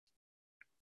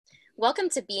Welcome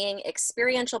to Being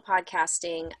Experiential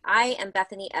Podcasting. I am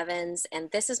Bethany Evans,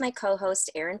 and this is my co-host,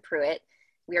 Erin Pruitt.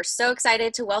 We are so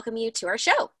excited to welcome you to our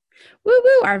show. Woo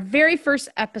woo, our very first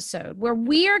episode where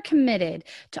we are committed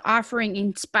to offering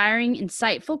inspiring,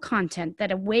 insightful content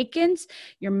that awakens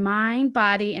your mind,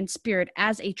 body, and spirit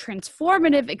as a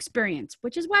transformative experience,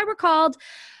 which is why we're called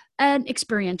an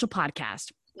experiential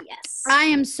podcast. Yes. I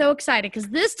am so excited because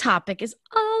this topic is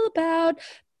all about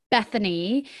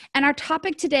Bethany, and our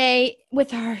topic today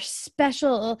with our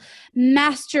special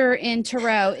master in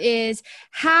tarot is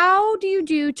how do you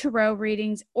do tarot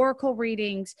readings, oracle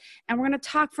readings, and we're going to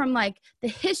talk from like the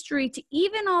history to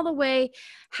even all the way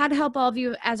how to help all of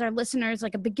you as our listeners,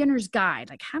 like a beginner's guide,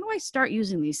 like how do I start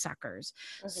using these suckers?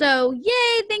 So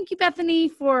yay, thank you, Bethany,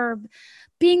 for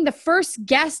being the first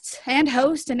guest and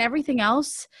host and everything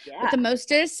else with the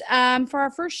mostest for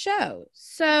our first show.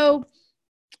 So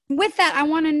with that, I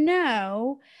want to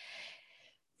know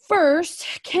first,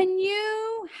 how do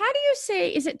you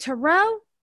say, is it tarot?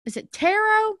 Is it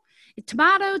tarot?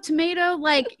 Tomato?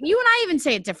 Like you and I even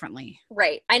say it differently.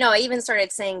 Right. I know. I even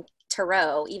started saying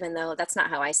tarot, even though that's not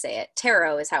how I say it.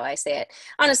 Tarot is how I say it.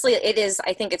 Honestly, it is.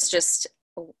 I think it's just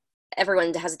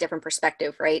everyone has a different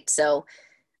perspective, right? So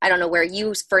I don't know where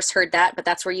you first heard that, but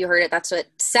that's where you heard it. That's what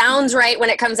sounds right when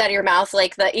it comes out of your mouth. So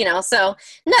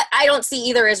I don't see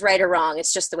either as right or wrong.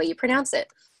 It's just the way you pronounce it.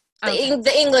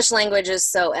 The English language is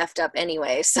so effed up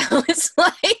anyway. So it's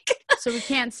like. So we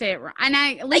can't say it wrong. And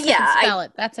at least I can spell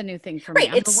it. That's a new thing for me.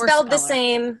 Right. It's spelled the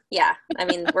same. Yeah. I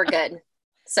mean, we're good.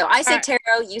 So I say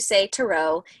tarot, you say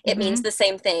tarot. It means the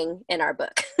same thing in our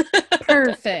book.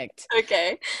 Perfect.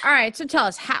 Okay. All right. So tell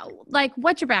us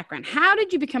what's your background? How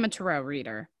did you become a tarot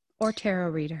reader or tarot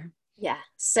reader? Yeah.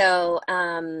 So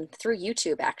through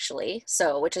YouTube, actually.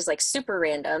 So which is like super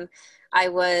random. I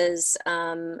was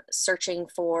searching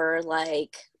for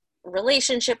like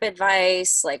relationship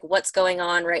advice, like what's going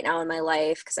on right now in my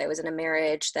life, because I was in a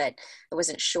marriage that I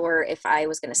wasn't sure if I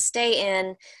was going to stay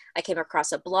in. I came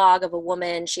across a blog of a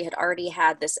woman. She had already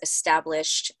had this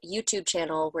established YouTube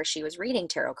channel where she was reading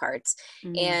tarot cards.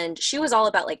 And she was all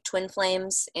about like twin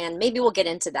flames, and maybe we'll get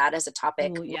into that as a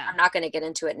topic. Ooh, yeah. I'm not going to get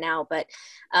into it now, but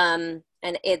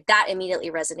that immediately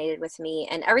resonated with me,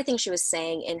 and everything she was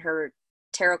saying in her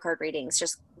tarot card readings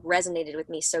just resonated with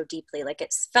me so deeply. Like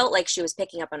it felt like she was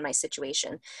picking up on my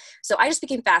situation. So I just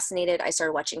became fascinated. I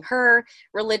started watching her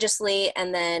religiously,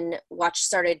 and then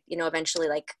eventually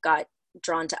like got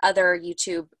drawn to other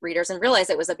YouTube readers and realized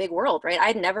it was a big world, right?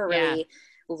 I'd never really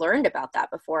learned about that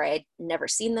before. I'd never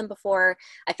seen them before.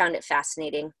 I found it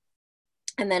fascinating.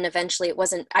 And then eventually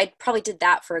I probably did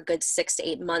that for a good 6 to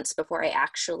 8 months before I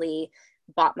actually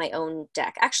bought my own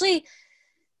deck. Actually,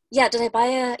 yeah, did I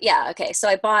buy okay. So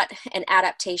I bought an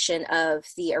adaptation of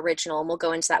the original, and we'll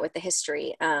go into that with the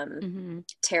history,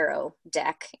 tarot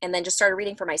deck, and then just started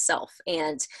reading for myself.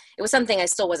 And it was something I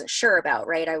still wasn't sure about,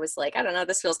 right? I was like, I don't know,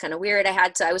 this feels kind of weird.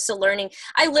 I was still learning.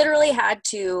 I literally had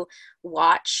to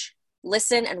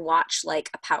listen and watch like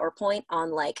a PowerPoint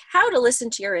on like how to listen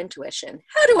to your intuition,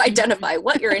 how to identify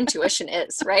what your intuition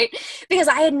is, right? Because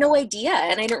I had no idea,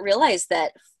 and I didn't realize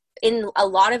that in a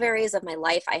lot of areas of my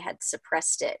life, I had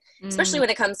suppressed it, especially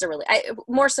when it comes to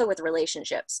more so with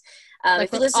relationships.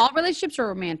 All relationships or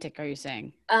romantic, are you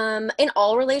saying? In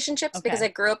all relationships, because I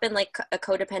grew up in like a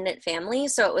codependent family.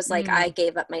 So it was like, I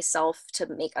gave up myself to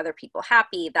make other people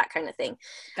happy, that kind of thing.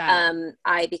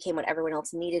 I became what everyone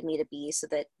else needed me to be so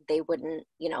that they wouldn't,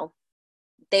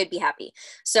 they'd be happy.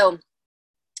 So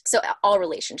all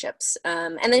relationships.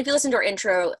 And then if you listen to our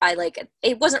intro,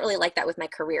 it wasn't really like that with my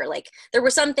career. Like there were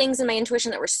some things in my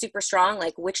intuition that were super strong,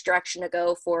 like which direction to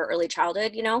go for early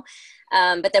childhood,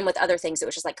 but then with other things, it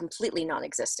was just like completely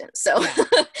non-existent. So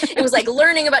it was like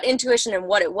learning about intuition and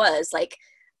what it was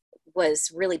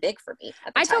really big for me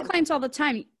at the time. I tell clients all the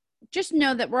time, just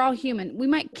know that we're all human. We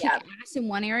might kick ass in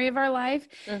one area of our life,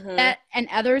 and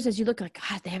others, as you look like,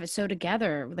 God, they have it so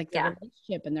together, like their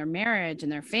relationship and their marriage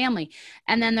and their family,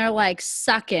 and then they're like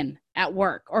sucking at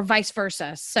work or vice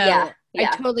versa. So I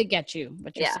totally get you.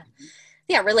 What you're saying.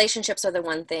 Yeah, relationships are the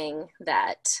one thing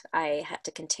that I have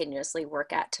to continuously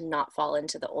work at to not fall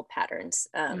into the old patterns.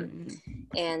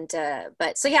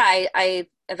 I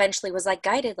eventually was like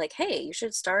guided, like, hey, you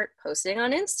should start posting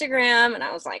on Instagram. And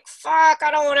I was like, fuck,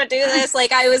 I don't want to do this.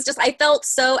 Like, I felt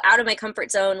so out of my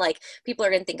comfort zone. Like, people are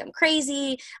going to think I'm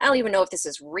crazy. I don't even know if this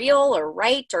is real or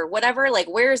right or whatever. Like,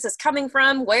 where is this coming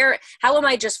from? How am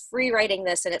I just free writing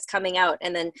this and it's coming out?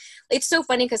 And then it's so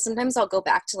funny because sometimes I'll go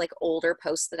back to like older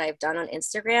posts that I've done on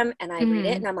Instagram and I read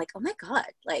it and I'm like, oh my God,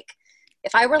 like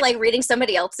if I were like reading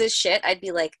somebody else's shit, I'd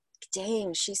be like,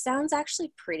 dang, she sounds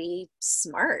actually pretty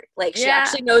smart. Like she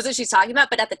actually knows what she's talking about.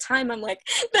 But at the time I'm like,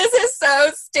 this is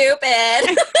so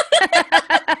stupid.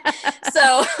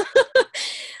 So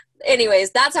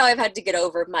anyways, that's how I've had to get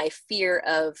over my fear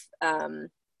of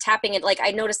tapping it. Like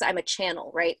I noticed I'm a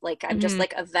channel, right? Like I'm just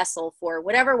like a vessel for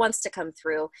whatever wants to come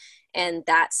through. And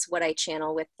that's what I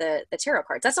channel with the tarot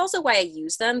cards. That's also why I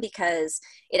use them, because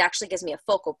it actually gives me a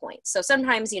focal point. So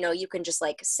sometimes, you know, you can just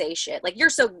like say shit. Like you're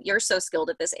so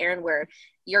skilled at this, Erin, where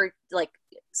you're like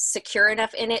secure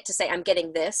enough in it to say, I'm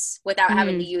getting this without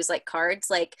having to use like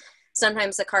cards. Like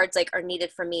sometimes the cards like are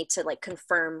needed for me to like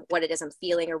confirm what it is I'm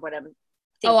feeling or what I'm thinking.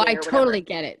 Oh, I totally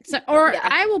get it. So, or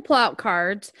I will pull out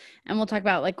cards and we'll talk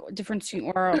about like different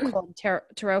oracle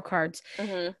tarot cards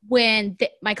when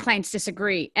my clients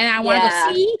disagree, and I want to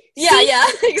go see. Yeah,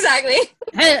 exactly.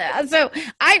 So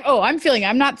I'm feeling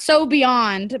I'm not so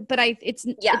beyond, but it's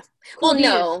cool. Well,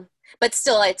 no, but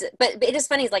still, but it is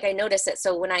funny. Like I notice it.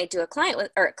 So when I do a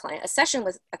session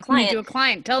with a client, when you do a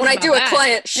client, tell when us I do a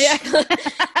client,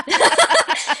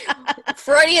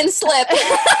 Freudian slip.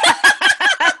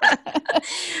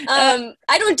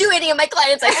 I don't do any of my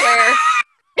clients, I swear.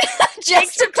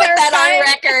 Just to put that on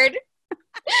record.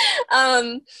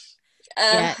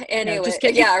 Anyway,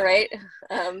 right.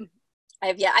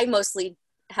 I mostly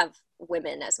have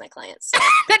women as my clients. So.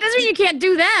 That doesn't mean you can't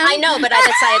do them. I know, but I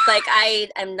decided like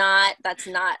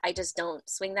I just don't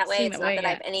swing that way. It's not that I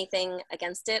have anything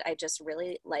against it. I just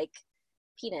really like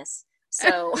penis.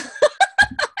 So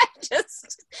I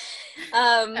just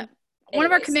one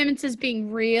of our commitments is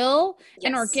being real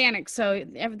and organic. So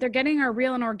they're getting our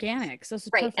real and organic. So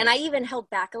right. Perfect. And I even held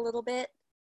back a little bit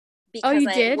because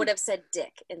I would have said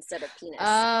dick instead of penis.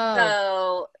 Oh.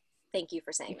 So thank you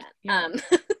for saying that. Yeah.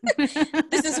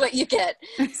 This is what you get.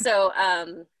 So,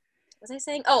 what was I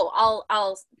saying? Oh,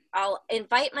 I'll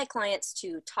invite my clients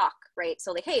to talk, right?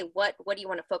 So like, hey, what do you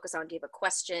want to focus on? Do you have a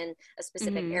question, a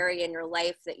specific area in your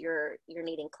life that you're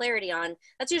needing clarity on?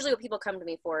 That's usually what people come to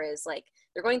me for, is like,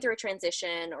 they're going through a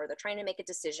transition or they're trying to make a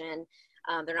decision.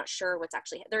 They're not sure what's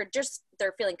actually,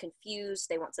 they're feeling confused.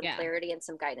 They want some clarity and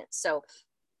some guidance. So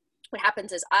what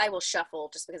happens is I will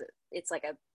shuffle, just because it's like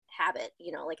a habit,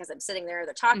 you know, like as I'm sitting there,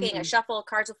 they're talking, I shuffle,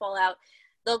 cards will fall out.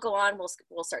 They'll go on,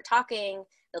 we'll start talking,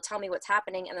 they'll tell me what's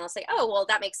happening, and they'll say, oh, well,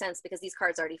 that makes sense because these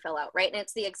cards already fell out, right? And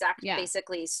it's the exact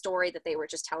basically story that they were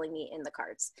just telling me in the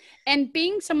cards. And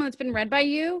being someone that's been read by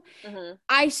you,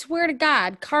 I swear to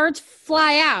God, cards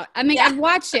fly out. I mean, I've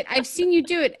watched it. I've seen you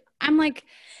do it. I'm like,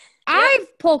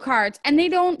 I've pulled cards and they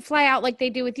don't fly out like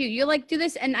they do with you. You like do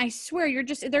this, and I swear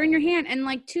they're in your hand, and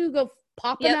like two go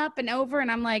popping up and over,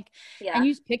 and I'm like, and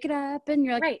you just pick it up and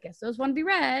you're like, I guess those want to be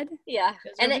read.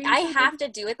 And I have to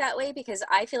do it that way because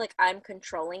I feel like I'm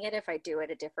controlling it if I do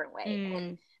it a different way.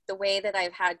 And the way that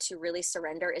I've had to really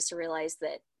surrender is to realize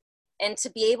that, and to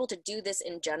be able to do this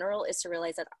in general, is to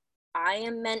realize that I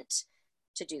am meant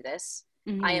to do this.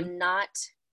 I am not,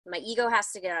 my ego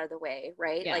has to get out of the way,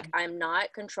 right? Like I'm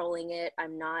not controlling it.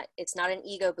 It's not an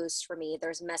ego boost for me.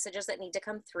 There's messages that need to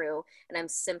come through, and I'm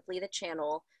simply the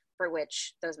channel for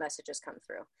which those messages come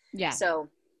through. So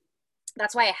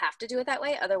that's why I have to do it that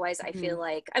way. Otherwise I feel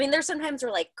like, I mean, there's sometimes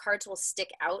where like cards will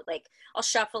stick out, like I'll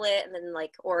shuffle it and then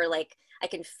like, or like I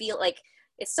can feel like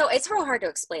it's real hard to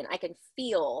explain. I can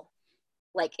feel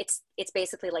like it's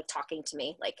basically like talking to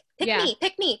me, like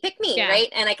pick me, right?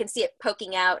 And I can see it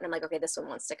poking out and I'm like, okay, this one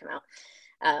wants to come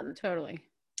out. Totally.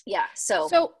 Yeah.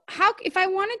 So how, if I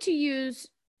wanted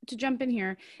to jump in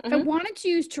here, if I wanted to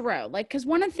use tarot, like, because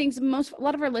one of the things a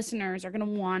lot of our listeners are going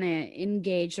to want to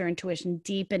engage their intuition,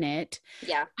 deepen it.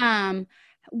 How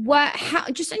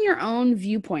just in your own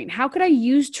viewpoint, how could I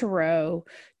use tarot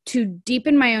to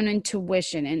deepen my own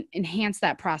intuition and enhance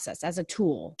that process as a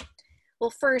tool? Well,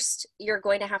 first, you're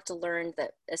going to have to learn the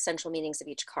essential meanings of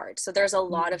each card. So there's a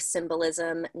lot of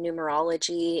symbolism,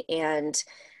 numerology, and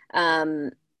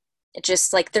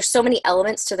just like there's so many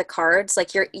elements to the cards. Like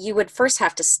you would first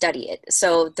have to study it.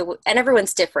 So and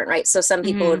everyone's different, right? So some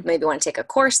people would maybe want to take a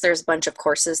course. There's a bunch of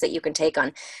courses that you can take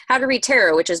on how to read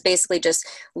tarot, which is basically just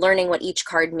learning what each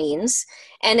card means.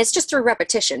 And it's just through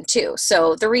repetition too.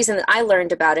 So the reason that I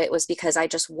learned about it was because I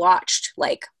just watched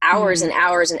like hours and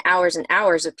hours and hours and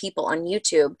hours of people on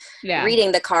YouTube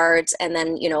reading the cards. And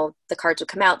then, you know, the cards would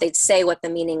come out, they'd say what the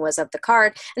meaning was of the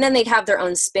card, and then they'd have their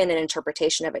own spin and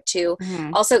interpretation of it too.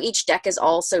 Also, each deck is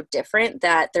also different,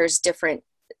 that there's different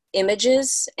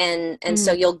images and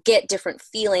so you'll get different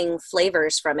feeling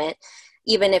flavors from it,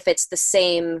 even if it's the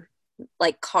same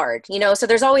like card, you know, so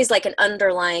there's always like an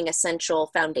underlying essential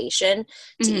foundation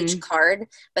to each card,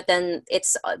 but then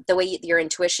it's the way your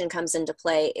intuition comes into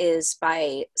play is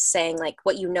by saying like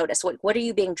what you notice, what are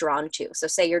you being drawn to? So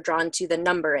say you're drawn to the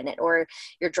number in it, or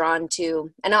you're drawn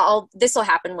to, and this will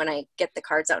happen when I get the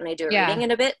cards out and I do a reading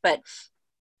in a bit, but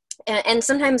and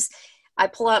sometimes I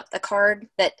pull out a card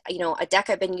that, you know, a deck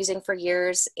I've been using for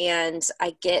years, and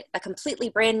I get a completely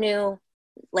brand new,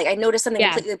 like I noticed something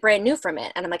completely brand new from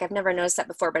it. And I'm like, I've never noticed that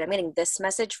before, but I'm getting this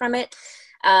message from it.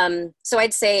 So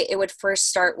I'd say it would first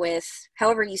start with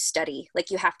however you study,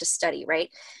 like you have to study, right?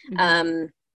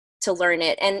 To learn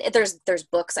it. And there's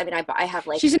books. I mean, I have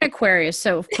like, she's an Aquarius,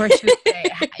 so of course you would say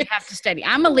you have to study.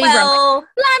 I'm a Libra. Well, I'm like,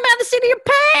 climb out the seat of your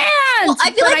pants. Well,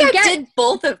 I feel like I did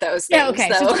both of those things. Yeah, okay.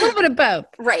 So it's a little bit of both.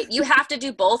 Right. You have to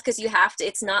do both because you have to,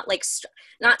 it's not like,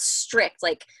 not strict.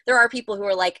 Like there are people who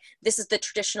are like, this is the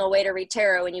traditional way to read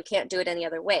tarot and you can't do it any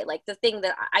other way. Like the thing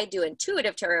that I do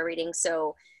intuitive tarot reading.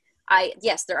 So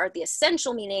yes, there are the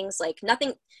essential meanings, like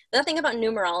nothing about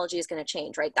numerology is going to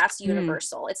change, right? That's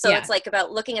universal. It's like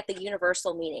about looking at the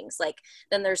universal meanings. Like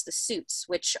then there's the suits,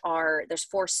 which are, there's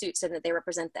 4 suits and that they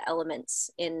represent the elements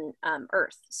in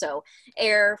earth. So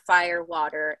air, fire,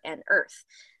 water, and earth.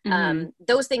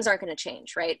 Those things aren't going to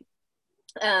change, right?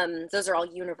 Those are all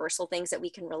universal things that we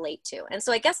can relate to. And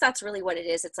so I guess that's really what it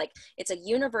is. It's like, it's a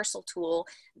universal tool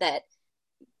that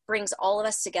brings all of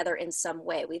us together in some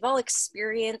way. We've all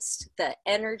experienced the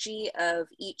energy of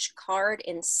each card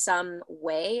in some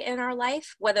way in our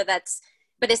life, whether that's,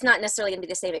 but it's not necessarily going to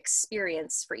be the same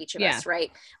experience for each of us,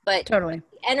 right? But totally,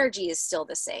 the energy is still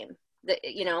the same,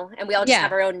 you know, and we all just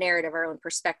have our own narrative, our own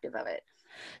perspective of it.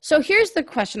 So here's the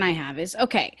question I have is,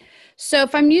 okay, so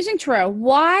if I'm using tarot,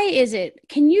 why is it,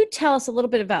 can you tell us a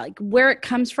little bit about like where it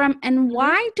comes from and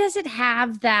why does it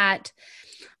have that,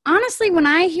 honestly, when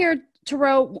I hear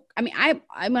tarot, I mean,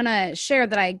 I'm going to share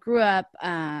that I grew up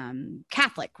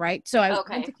Catholic, right? So I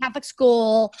went to Catholic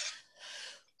school.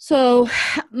 So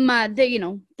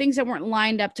things that weren't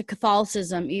lined up to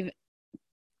Catholicism even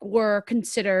were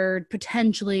considered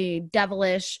potentially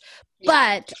devilish,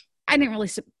 but I didn't really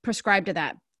prescribe to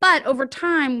that. But over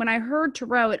time, when I heard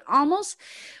tarot, it almost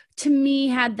to me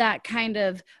had that kind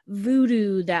of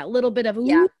voodoo, that little bit of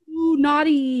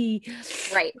naughty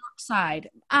side.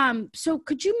 So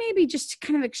could you maybe just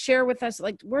kind of like share with us,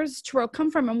 like, where does tarot come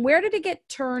from and where did it get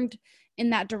turned in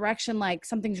that direction? Like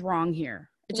something's wrong here.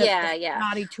 It's a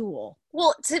naughty tool.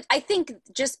 Well, I think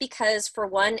just because for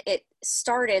one, it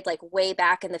started like way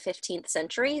back in the 15th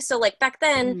century. So like back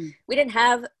then we didn't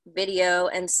have video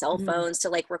and cell phones to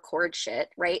like record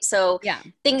shit. Right. So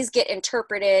things get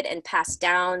interpreted and passed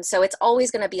down. So it's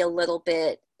always going to be a little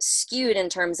bit skewed in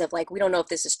terms of like, we don't know if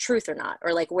this is truth or not,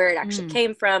 or like where it actually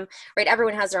came from. Right.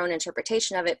 Everyone has their own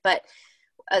interpretation of it. But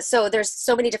so there's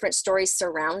so many different stories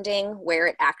surrounding where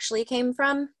it actually came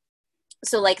from.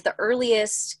 So like the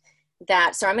earliest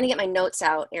so I'm going to get my notes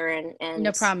out, Erin. And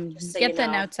no problem. So get the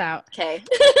notes out. Okay.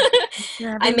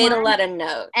 I made a lot of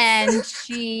notes. And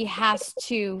she has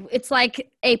to, it's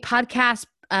like a podcast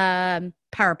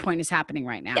PowerPoint is happening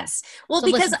right now. Yes. Well, so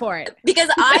because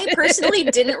I personally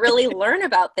didn't really learn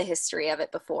about the history of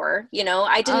it before. You know,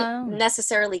 I didn't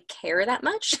necessarily care that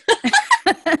much.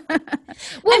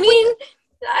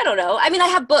 I don't know. I mean, I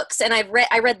have books and I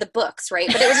read the books, right?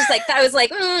 But it was just like, I was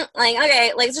like, okay,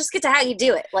 like, let's just get to how you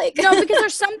do it. Like, no, because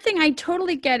there's something, I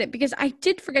totally get it. Because I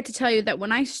did forget to tell you that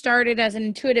when I started as an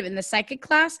intuitive in the psychic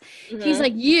class, he's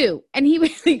like, you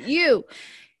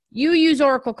use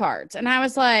oracle cards. And I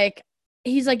was like,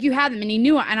 he's like, you have them. And he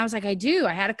knew it. And I was like, I do.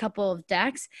 I had a couple of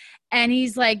decks. And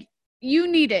he's like, you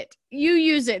need it. You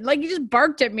use it. Like, he just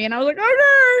barked at me. And I was like,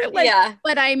 oh, no. Like,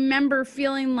 but I remember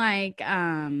feeling like,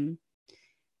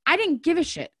 I didn't give a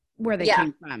shit where they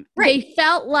came from. Right. They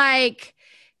felt like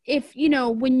if,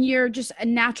 when you're just a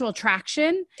natural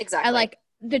attraction, exactly. I like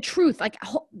the truth, like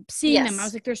seeing them. I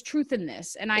was like, there's truth in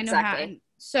this. And I know how.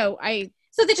 So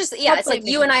they just, it's like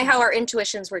you and I, how our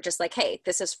intuitions were just like, hey,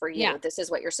 this is for you. Yeah. This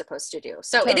is what you're supposed to do.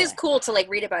 So it is cool to like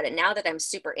read about it now that I'm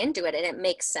super into it and it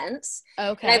makes sense.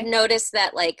 Okay. And I've noticed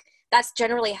that like, that's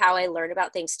generally how I learn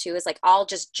about things too, is like, I'll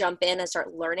just jump in and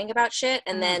start learning about shit.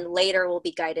 And then later we'll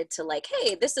be guided to like,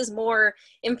 hey, this is more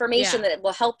information that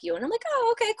will help you. And I'm like,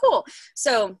 oh, okay, cool.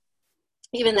 So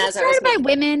even as I was by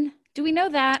women, do we know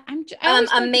that?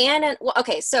 A man and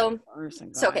okay. So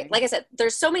okay. Like I said,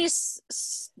 there's so many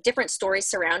different stories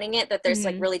surrounding it that there's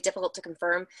like really difficult to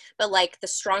confirm, but like the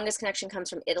strongest connection comes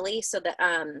from Italy. So that,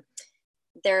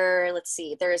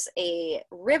 there's a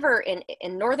river in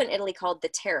northern Italy called the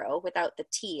Taro without the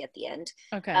T at the end.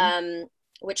 Okay.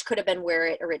 which could have been where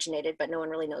it originated, but no one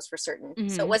really knows for certain. Mm-hmm.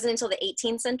 So it wasn't until the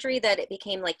 18th century that it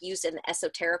became like used in the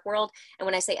esoteric world. And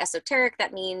when I say esoteric,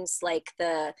 that means like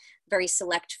the very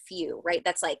select few, right?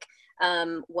 That's like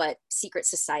what secret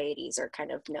societies are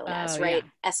kind of known as, right?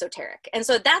 Yeah. Esoteric. And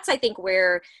so that's, I think,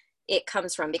 where it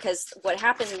comes from, because what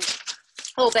happened.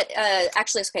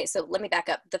 Actually, okay, so let me back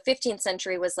up. The 15th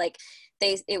century was like,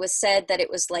 it was said that it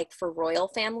was like for royal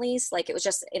families, like it was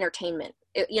just entertainment,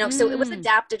 so it was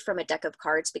adapted from a deck of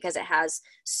cards because it has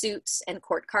suits and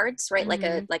court cards, right?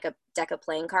 Mm-hmm. Like a deck of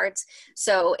playing cards.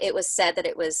 So it was said that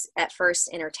it was at first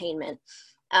entertainment.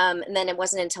 And then it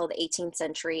wasn't until the 18th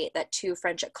century that two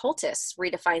French occultists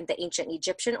redefined the ancient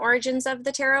Egyptian origins of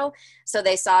the tarot. So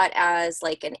they saw it as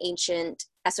like an ancient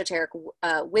esoteric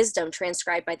wisdom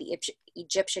transcribed by the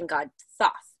Egyptian god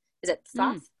Thoth. Is it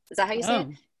Thoth? Is that how you say it?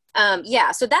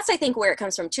 Yeah. So that's, I think, where it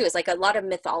comes from too. It's like a lot of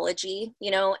mythology,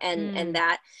 and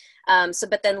that.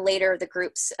 But then later the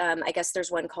groups, I guess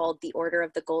there's one called the Order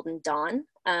of the Golden Dawn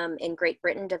in Great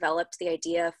Britain, developed the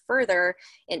idea further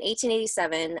in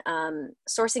 1887,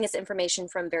 sourcing its information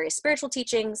from various spiritual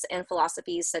teachings and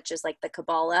philosophies such as like the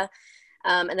Kabbalah.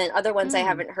 And then other ones I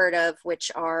haven't heard of,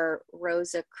 which are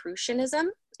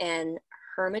Rosicrucianism and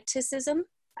Hermeticism.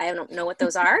 I don't know what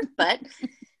those are, but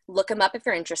look them up if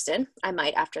you're interested. I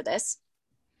might after this.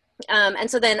 And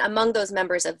so then among those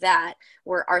members of that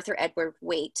were Arthur Edward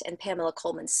Waite and Pamela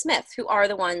Coleman Smith, who are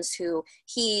the ones who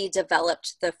he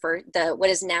developed what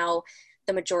is now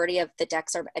the majority of the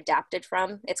decks are adapted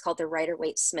from. It's called the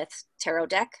Rider-Waite Smith Tarot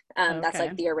deck. That's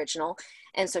like the original.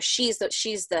 And so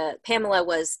Pamela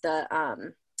was the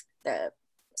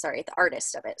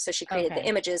artist of it. So she created the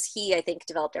images. He, I think,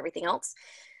 developed everything else.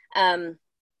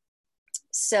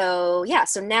 So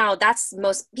now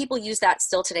most people use that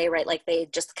still today, right? Like they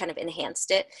just kind of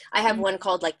enhanced it. I have one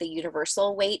called like the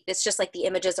Universal Waite. It's just like the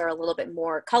images are a little bit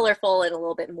more colorful and a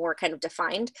little bit more kind of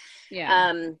defined.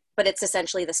 Yeah. But it's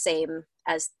essentially the same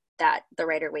as the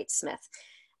Rider-Waite Smith.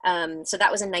 So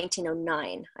that was in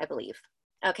 1909, I believe.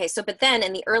 Okay. So, but then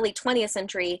in the early 20th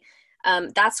century,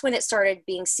 that's when it started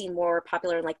being seen more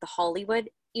popular in like the Hollywood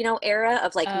era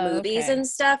of like movies and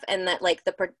stuff, and that like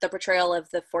the portrayal of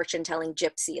the fortune telling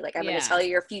gypsy, like I'm going to tell you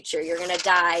your future, you're going to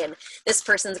die, and this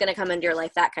person's going to come into your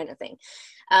life, that kind of thing.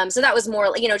 So that was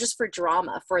more just for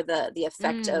drama, for the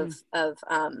effect of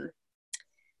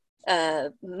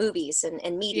movies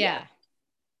and media. Yeah.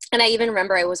 And I even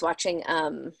remember I was watching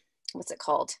what's it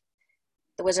called,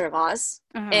 The Wizard of Oz.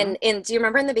 And do you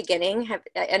remember in the beginning,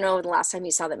 I know the last time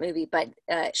you saw that movie, but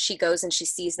she goes and she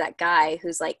sees that guy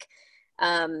who's like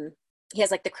he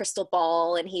has like the crystal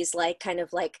ball, and he's like kind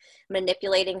of like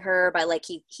manipulating her by like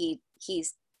he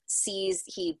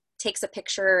takes a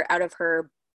picture out of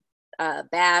her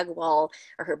bag or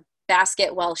her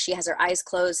basket while she has her eyes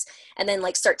closed, and then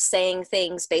like starts saying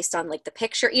things based on like the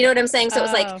picture, you know what I'm saying? So it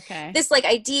was like this like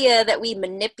idea that we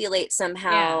manipulate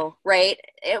somehow, right?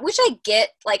 Which I get,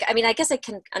 like, I mean, I guess I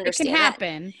can understand it can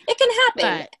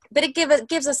happen, but it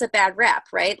gives us a bad rap,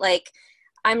 right? Like,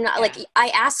 I'm not like, I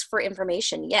ask for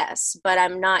information, yes, but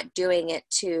I'm not doing it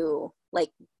to like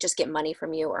just get money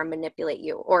from you or manipulate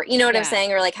you, or you know what I'm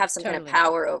saying, or like have some kind of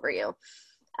power over you.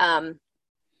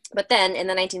 But then in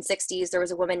the 1960s, there was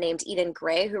a woman named Eden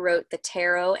Gray who wrote the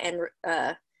Tarot and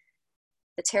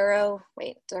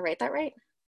wait, did I write that right?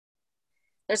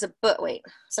 There's a book,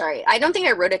 sorry, I don't think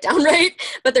I wrote it down right,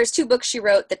 but there's two books she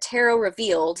wrote, The Tarot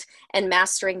Revealed and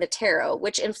Mastering the Tarot,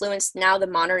 which influenced now the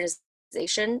modernization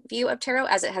view of tarot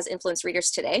as it has influenced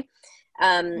readers today.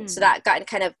 So that got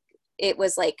kind of, it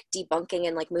was like debunking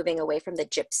and like moving away from the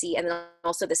gypsy, and then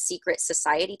also the secret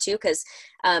society too, because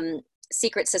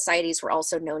secret societies were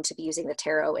also known to be using the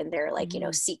tarot in their like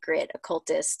secret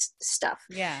occultist stuff.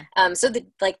 So the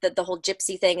whole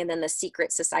gypsy thing and then the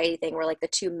secret society thing were like the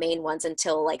two main ones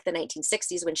until like the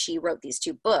 1960s when she wrote these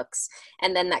two books,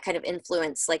 and then that kind of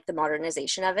influenced like the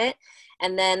modernization of it.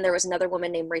 And then there was another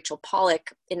woman named Rachel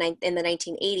Pollack in the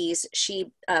 1980s.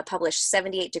 She published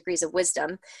 78 Degrees of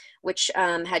Wisdom, which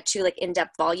had two like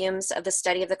in-depth volumes of the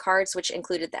study of the cards, which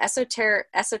included the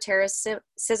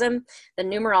esotericism, the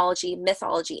numerology,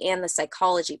 mythology, and the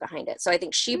psychology behind it. So I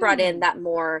think she brought in that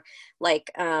more like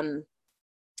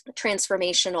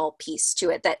transformational piece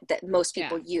to it that most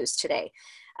people use today.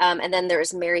 And then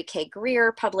there's Mary K.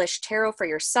 Greer published Tarot for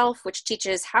Yourself, which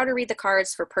teaches how to read the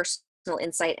cards for personal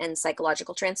insight and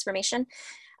psychological transformation.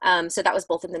 So that was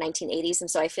both in the 1980s.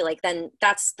 And so I feel like then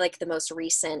that's like the most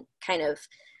recent kind of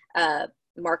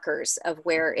markers of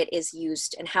where it is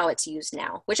used and how it's used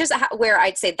now, which is where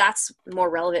I'd say that's more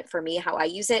relevant for me. How I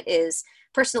use it is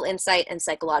personal insight and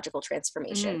psychological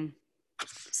transformation.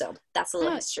 So that's a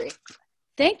little history.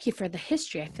 Thank you for the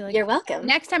history. I feel like You're welcome.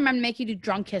 next time I'm going to make you do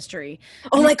drunk history.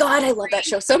 Oh my God, I love that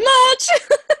show so much.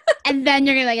 And then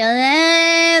you're going to be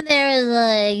like, there was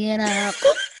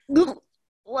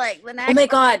like the next Oh my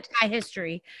God. high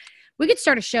history. We could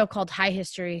start a show called High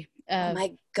History. Oh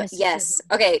my God. Yes.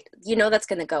 Okay. That's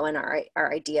going to go in our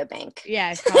idea bank.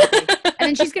 Yeah, probably. And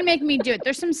then she's going to make me do it.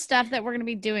 There's some stuff that we're going to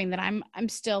be doing that I'm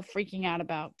still freaking out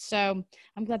about. So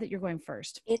I'm glad that you're going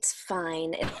first. It's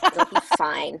fine. It'll be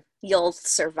fine. You'll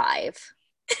survive.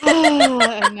 Oh,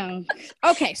 I know.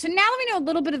 Okay. So now that we know a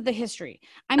little bit of the history,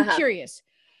 I'm curious.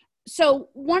 So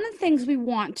one of the things we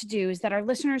want to do is that our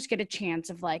listeners get a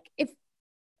chance of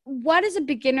what is a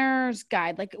beginner's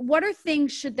guide? Like, what are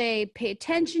things should they pay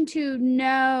attention to,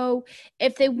 know,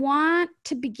 if they want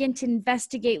to begin to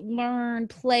investigate, learn,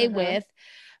 play with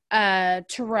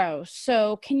tarot?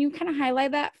 So can you kind of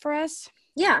highlight that for us?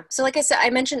 Yeah. So like I said,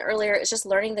 I mentioned earlier, it's just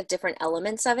learning the different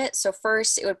elements of it. So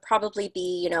first it would probably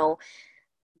be,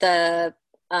 the,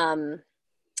 oh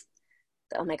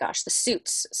my gosh, the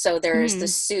suits. So there's the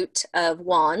suit of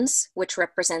wands, which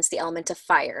represents the element of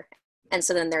fire. And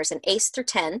so then there's an ace through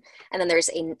 10, and then there's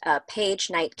a page,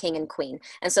 knight, king, and queen.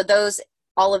 And so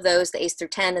all of those, the ace through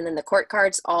 10, and then the court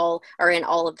cards all are in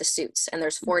all of the suits. And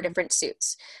there's 4 different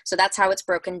suits. So that's how it's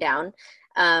broken down.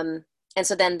 And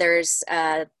so then there's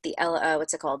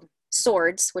what's it called?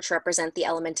 Swords, which represent the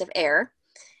element of air.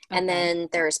 Okay. And then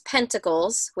there's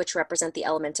pentacles, which represent the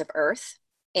element of earth.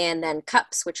 And then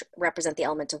cups, which represent the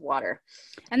element of water.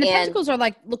 And the pentacles are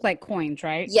look like coins,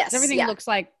 right? Yes. Everything looks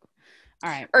like, all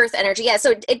right. Earth energy. Yeah.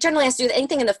 So it generally has to do with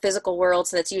anything in the physical world.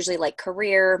 So that's usually like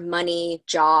career, money,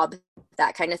 job,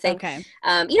 that kind of thing. Okay.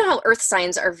 You know how earth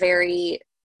signs are they're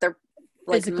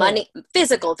like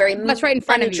physical, very what's right in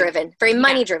front money driven, very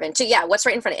money driven. So what's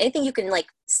right in front of anything you can like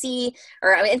see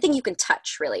or anything you can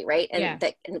touch really. Right. And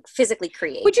that and physically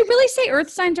create. Would you really say earth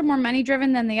signs are more money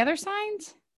driven than the other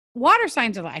signs? Water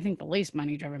signs are, I think, the least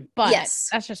money driven, but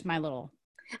that's just my little.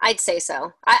 I'd say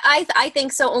so. I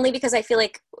think so only because I feel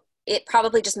like it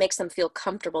probably just makes them feel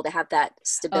comfortable to have that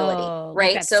stability,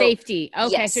 right? That safety.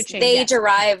 Okay, yes, so they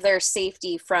derive their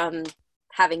safety from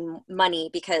having money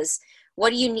because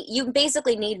what do you need? You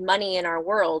basically need money in our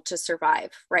world to survive,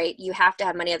 right? You have to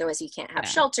have money, otherwise you can't have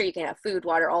shelter, you can't have food,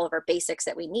 water, all of our basics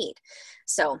that we need.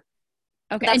 So,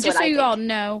 okay, and just so you all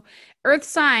know, earth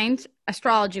signs,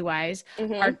 astrology-wise,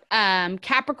 are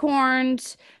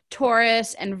Capricorns,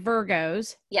 Taurus, and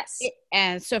Virgos. Yes.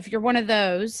 And so if you're one of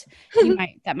those,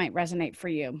 that might resonate for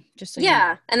you. Just so you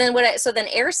know. And then then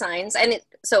air signs, and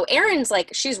so Erin's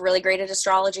she's really great at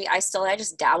astrology. I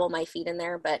just dabble my feet in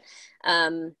there, but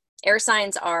air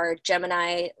signs are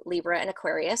Gemini, Libra, and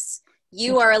Aquarius.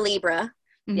 You are a Libra.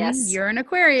 Yes. You're an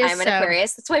Aquarius. I'm an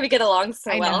Aquarius. That's why we get along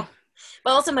so well.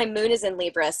 But also my moon is in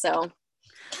Libra, so.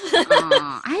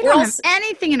 I don't have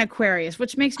anything in Aquarius,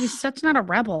 which makes me such not a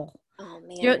rebel. Oh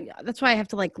man, that's why I have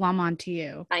to glom on to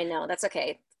you. I know, that's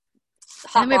okay.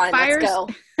 Let's go.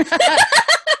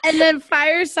 And then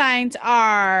fire signs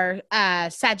are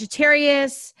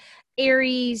Sagittarius,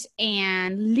 Aries,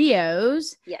 and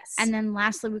Leos. Yes. And then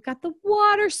lastly, we've got the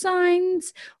water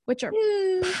signs, which are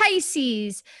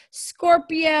Pisces,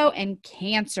 Scorpio, and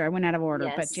Cancer. I went out of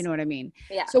order, but you know what I mean.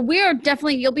 Yeah. So we are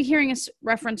definitely, you'll be hearing us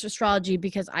reference astrology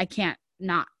because I can't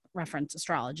not reference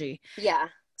astrology. Yeah.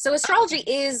 So astrology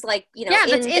is that's in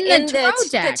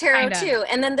the tarot too.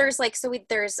 And then there's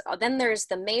there's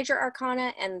the major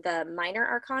arcana and the minor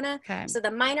arcana. Okay. So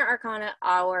the minor arcana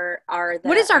are the.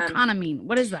 What does arcana mean?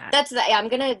 What is that? That's I'm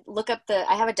gonna look up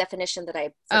I have a definition that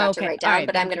I forgot to write down,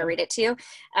 but I'm gonna read it to you.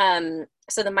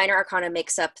 So the minor arcana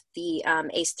makes up the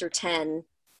ace through 10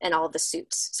 and all of the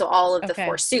suits. So all of the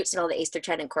 4 suits and all the ace through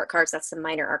 10 and court cards. That's the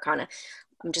minor arcana.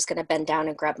 I'm just going to bend down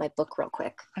and grab my book real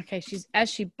quick. Okay. As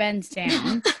she bends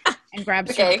down and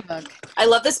grabs her book. I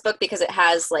love this book because it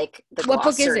has the glossary. What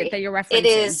book is it that you're referencing? It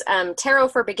is Tarot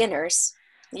for Beginners.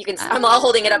 You can. I'm all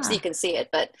holding it up so you can see it,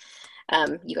 but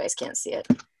you guys can't see it.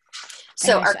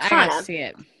 So Arcana. I see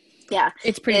it. Yeah.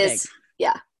 It's pretty big.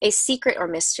 Yeah. A secret or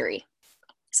mystery.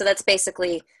 So that's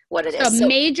basically what it is. So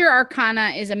major arcana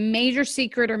is a major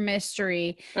secret or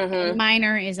mystery. And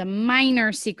minor is a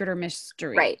minor secret or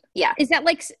mystery. Right. Yeah. Is that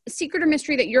secret or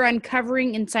mystery that you're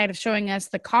uncovering inside of showing us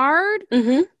the card?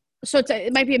 So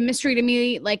it might be a mystery to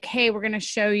me, hey, we're going to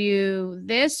show you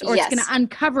this, or it's going to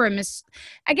uncover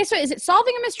I guess, is it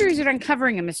solving a mystery or is it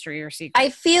uncovering a mystery or secret?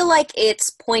 I feel like it's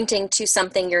pointing to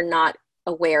something you're not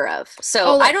aware of.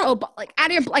 So I don't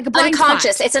out of a blind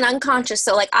unconscious spot. It's an unconscious,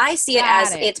 so I see it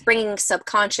as it's bringing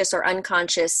subconscious or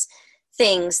unconscious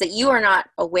things that you are not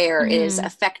aware is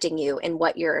affecting you in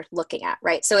what you're looking at,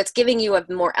 right? So it's giving you a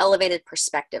more elevated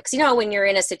perspective, because when you're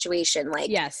in a situation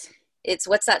it's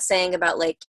what's that saying about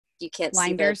like you can't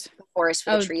Blinders. see the forest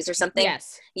for the trees or something.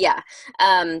 Yes. Yeah.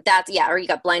 That's, yeah. Or you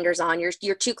got blinders on.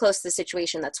 You're too close to the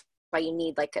situation. That's why you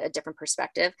need like a different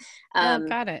perspective.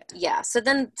 Got it. Yeah. So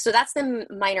that's the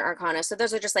minor arcana. So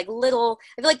those are just like little,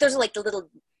 I feel like those are like the little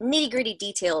nitty gritty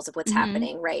details of what's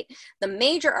happening, right? The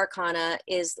major arcana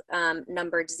is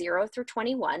numbered 0 through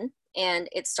 21. And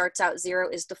it starts out 0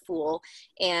 is the Fool,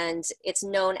 and it's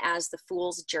known as the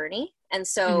Fool's Journey. And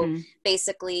so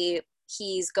basically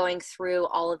he's going through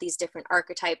all of these different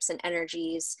archetypes and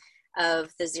energies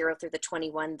of the 0 through the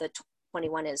 21. The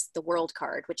 21 is the World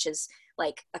card, which is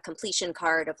like a completion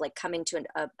card of like coming to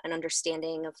an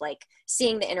understanding of like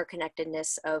seeing the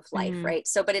interconnectedness of life, right?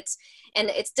 So, but it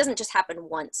doesn't just happen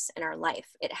once in our life.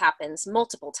 It happens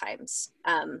multiple times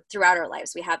throughout our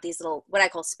lives. We have these little, what I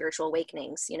call spiritual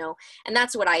awakenings, you know, and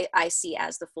that's what I see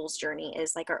as the Fool's Journey,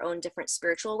 is like our own different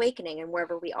spiritual awakening, and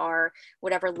wherever we are,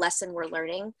 whatever lesson we're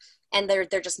learning. And they're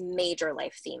just major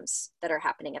life themes that are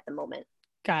happening at the moment.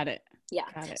 Got it. Yeah.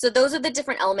 So those are the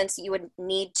different elements you would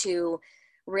need to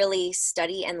really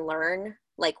study and learn,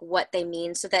 like what they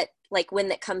mean, so that like when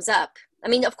that comes up, I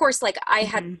mean, of course, like I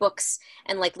had books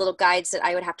and like little guides that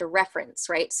I would have to reference,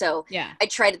 right? So yeah, I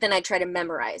try to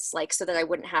memorize, like, so that I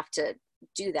wouldn't have to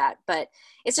do that. But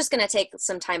it's just going to take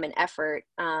some time and effort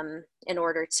in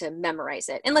order to memorize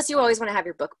it, unless you always want to have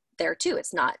your book there too.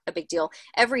 It's not a big deal.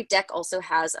 Every deck also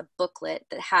has a booklet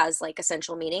that has like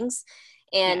essential meanings.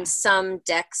 And some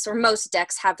decks, or most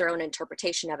decks, have their own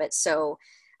interpretation of it. So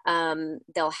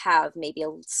they'll have maybe a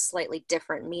slightly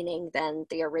different meaning than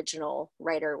the original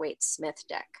Rider-Waite-Smith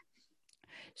deck.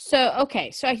 So,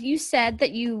 okay. So you said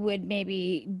that you would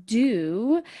maybe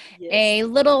do a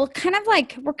little kind of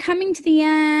like, we're coming to the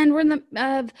end, we're in the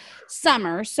of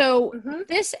summer. So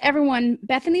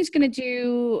Bethany's going to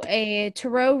do a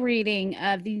tarot reading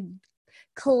of the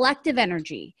collective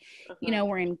energy. You know,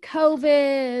 we're in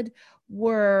COVID.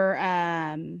 We're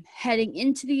heading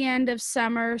into the end of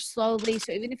summer slowly.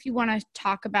 So even if you want to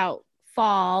talk about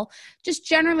fall, just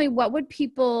generally, what would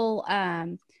people,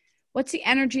 what's the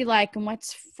energy like, and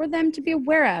what's for them to be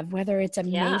aware of, whether it's a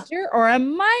major or a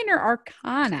minor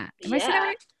arcana? Am I saying that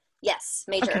right? Yes,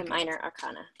 major and minor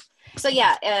arcana. So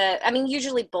I mean,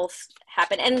 usually both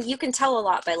happen, and you can tell a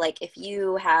lot by like, if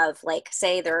you have like,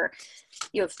 say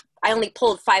I only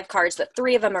pulled 5 cards, but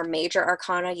 3 of them are major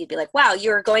arcana. You'd be like, wow,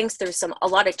 you're going through a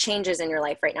lot of changes in your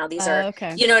life right now. These are,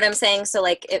 you know what I'm saying? So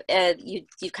like,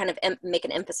 you kind of make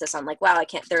an emphasis on like, wow,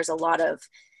 there's a lot of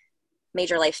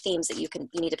major life themes that you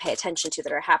need to pay attention to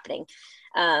that are happening.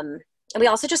 And we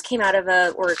also just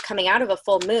coming out of a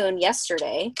full moon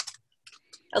yesterday.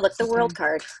 Oh, look, the World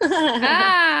card.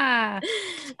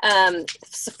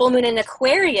 It's a full moon in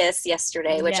Aquarius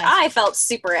yesterday, which I felt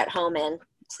super at home in.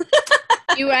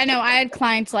 I know I had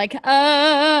clients like,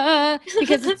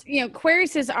 because it's, you know,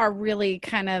 Aquariuses are really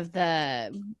kind of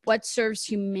what serves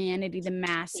humanity, the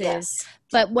masses,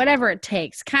 but whatever it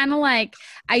takes. Kind of like,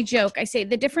 I joke, I say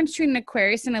the difference between an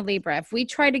Aquarius and a Libra, if we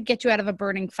try to get you out of a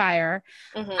burning fire,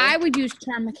 I would use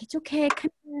term like, it's okay,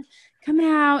 come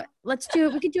out, let's do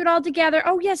it, we could do it all together.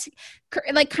 Oh yes,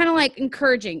 like kind of like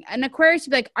encouraging. An Aquarius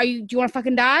would be like, do you want to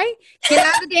fucking die? Get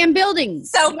out of the damn building.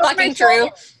 So fucking true.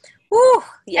 Woo,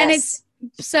 yes. And it's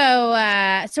so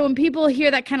when people hear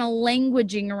that kind of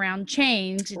languaging around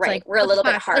change, it's like we're a little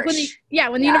bit harsh. Like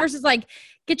when the universe is like,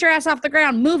 get your ass off the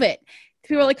ground, move it.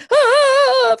 People are like,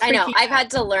 I know. I've had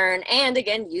to learn, and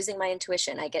again, using my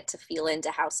intuition, I get to feel into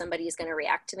how somebody is going to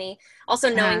react to me. Also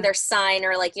knowing their sign,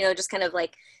 or like, you know, just kind of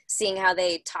like seeing how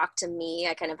they talk to me.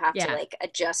 I kind of have to like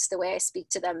adjust the way I speak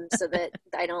to them so that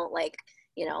I don't like,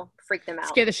 you know, freak them out.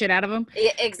 Scare the shit out of them.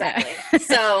 Yeah, exactly.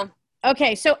 So.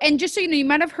 Okay, so, and just so you know, you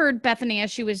might have heard Bethany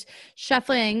as she was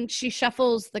shuffling, she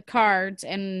shuffles the cards,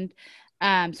 and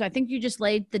so I think you just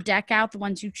laid the deck out, the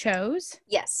ones you chose.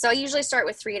 Yes, so I usually start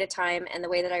with 3 at a time, and the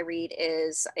way that I read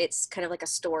is it's kind of like a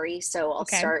story, so I'll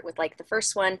start with like the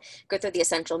first one, go through the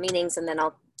essential meanings, and then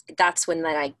that's when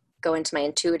I go into my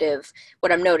intuitive,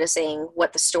 what I'm noticing,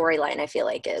 what the storyline I feel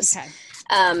like is.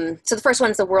 Okay. So the first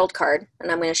one's the World card,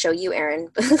 and I'm going to show you,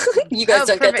 Erin. You guys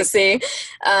don't get to see.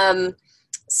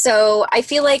 So I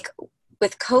feel like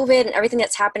with COVID and everything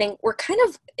that's happening, we're kind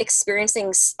of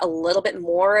experiencing a little bit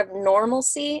more of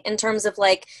normalcy in terms of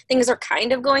like things are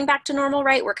kind of going back to normal,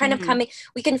 right? We're kind of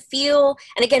we can feel,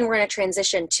 and again, we're in a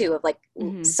transition too of like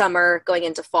summer going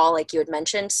into fall, like you had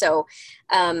mentioned. So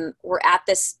we're at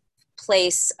this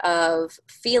place of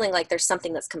feeling like there's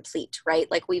something that's complete, right?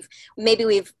 Like we've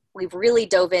really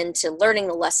dove into learning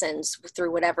the lessons through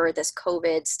whatever this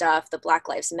COVID stuff, the Black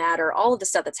Lives Matter, all of the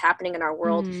stuff that's happening in our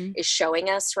world is showing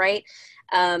us, right?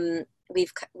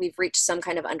 we've reached some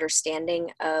kind of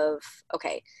understanding of,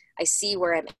 okay, I see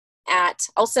where I'm at.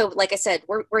 Also, like I said,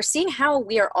 we're seeing how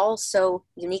we are all so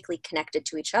uniquely connected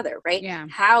to each other, right? Yeah.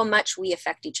 How much we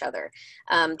affect each other.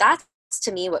 That's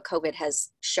to me what COVID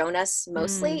has shown us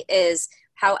mostly is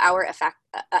how our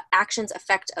actions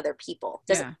affect other people.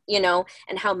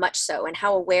 And how much so, and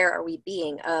how aware are we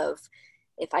being of,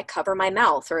 if I cover my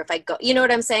mouth, or if I go, you know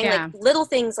what I'm saying? Yeah. Like little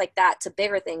things like that to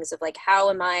bigger things of like, how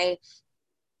am I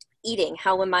eating?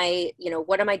 How am I,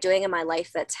 what am I doing in my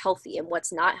life that's healthy and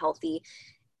what's not healthy,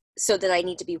 so that I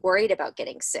need to be worried about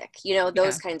getting sick,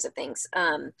 those kinds of things.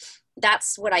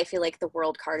 That's what I feel like the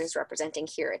world card is representing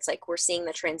here. It's like, we're seeing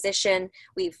the transition.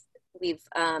 We've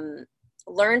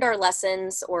learned our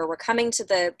lessons, or we're coming to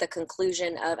the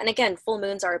conclusion of, and again, full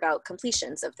moons are about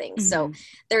completions of things. So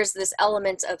there's this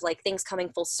element of like things coming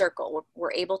full circle.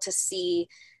 We're able to see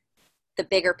the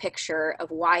bigger picture of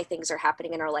why things are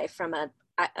happening in our life from a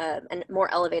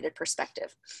more elevated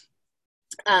perspective.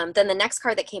 Then the next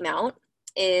card that came out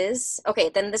is, so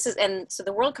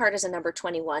the world card is a number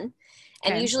 21.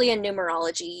 And usually in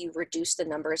numerology, you reduce the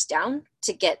numbers down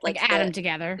to get like add them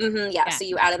together. So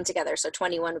you add them together. So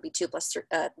 21 would be 2 plus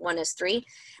 1 is 3.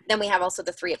 Then we have also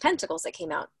the 3 of Pentacles that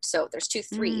came out. So there's 2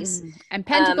 3s. And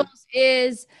Pentacles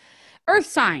is Earth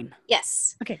sign.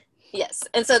 Yes. Okay. Yes.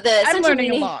 And so the essential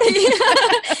meaning,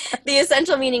 the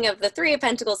essential meaning of the 3 of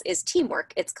Pentacles is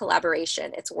teamwork. It's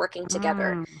collaboration. It's working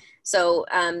together. So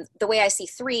the way I see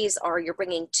 3s are, you're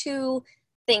bringing 2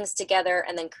 things together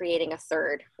and then creating a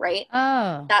third, right?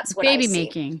 Oh, that's what baby I see.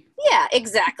 Making. Yeah,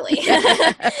 exactly.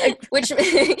 Which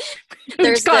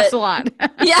there's costs a lot.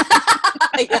 Yeah.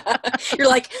 You're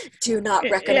like, do not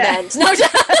recommend. Yeah.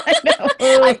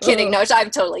 No, I'm kidding. No, I'm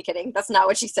totally kidding. That's not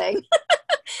what she's saying.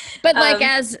 But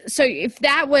like, so if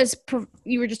that was,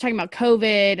 you were just talking about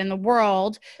COVID and the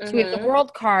world, so we have the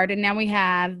world card, and now we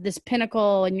have this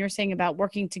pinnacle, and you're saying about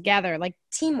working together, like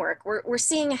teamwork. We're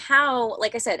seeing how,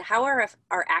 like I said, how our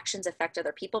actions affect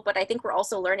other people, but I think we're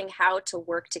also learning how to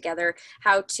work together,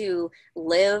 how to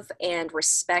live and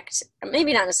respect,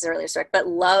 maybe not necessarily respect, but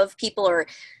love people, or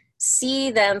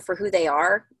see them for who they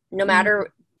are, no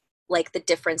matter like the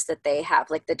difference that they have,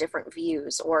 like the different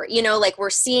views, or, like we're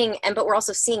seeing, but we're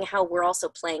also seeing how we're also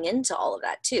playing into all of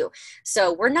that too.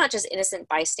 So we're not just innocent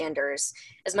bystanders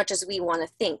as much as we want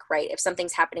to think, right? If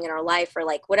something's happening in our life, or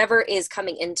like whatever is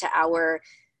coming into our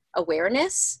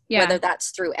awareness, whether that's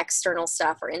through external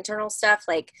stuff or internal stuff,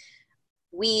 like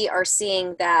we are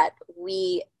seeing that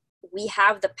we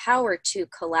have the power to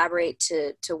collaborate,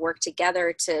 to work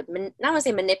together, to not want to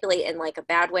say manipulate in like a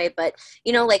bad way, but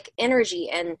like energy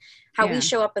and how we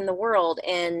show up in the world,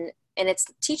 and it's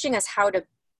teaching us how to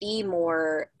be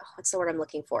more, what's the word I'm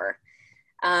looking for?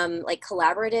 Like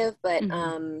collaborative, but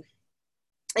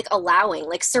like allowing,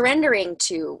 like surrendering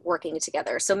to working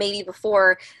together. So maybe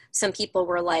before, some people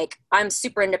were like, I'm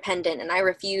super independent and I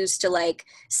refuse to like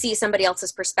see somebody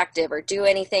else's perspective or do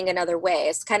anything another way.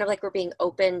 It's kind of like we're being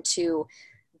open to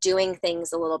doing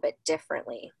things a little bit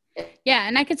differently. Yeah.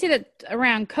 And I could see that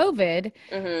around COVID,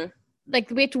 like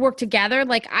we have to work together.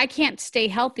 Like I can't stay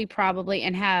healthy probably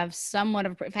and have somewhat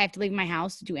of, if I have to leave my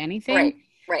house to do anything. Right.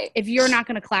 If you're not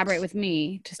going to collaborate with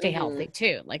me to stay healthy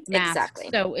too, like masks. Exactly.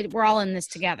 So we're all in this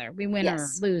together. We win or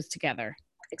lose together.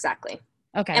 Exactly.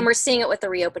 Okay. And we're seeing it with the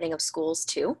reopening of schools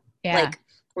too. Yeah. Like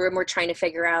we're trying to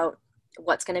figure out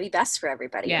what's going to be best for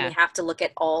everybody. Yeah. And we have to look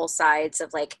at all sides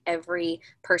of like every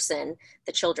person,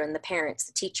 the children, the parents,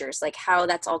 the teachers, like how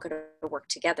that's all going to work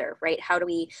together, right? How do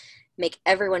we make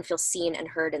everyone feel seen and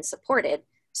heard and supported,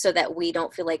 so that we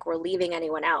don't feel like we're leaving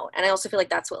anyone out? And I also feel like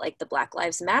that's what like the Black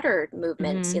Lives Matter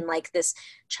movement and like this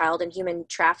child and human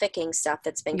trafficking stuff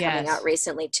that's been coming out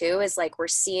recently too, is like we're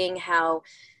seeing how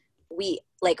we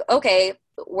like, okay,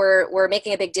 we're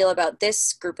making a big deal about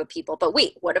this group of people, but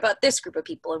wait, what about this group of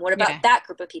people? And what about that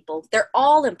group of people? They're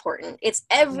all important. It's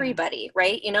everybody,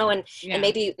 right? And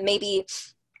maybe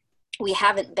we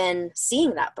haven't been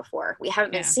seeing that before. We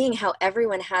haven't been seeing how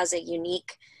everyone has a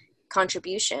unique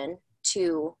contribution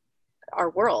to our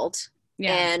world,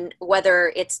 and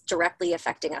whether it's directly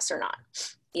affecting us or not,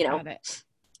 Got it.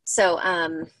 So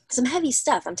some heavy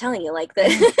stuff, I'm telling you, like the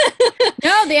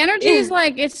no, the energy is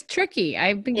like, it's tricky.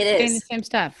 I've been saying the same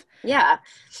stuff. Yeah.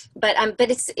 But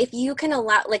it's, if you can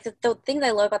allow, like the thing that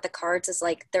I love about the cards is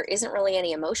like, there isn't really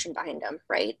any emotion behind them,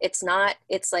 right? It's not,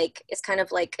 it's like, it's kind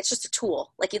of like, it's just a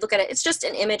tool. Like you look at it, it's just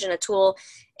an image and a tool.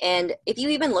 And if you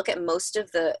even look at most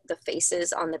of the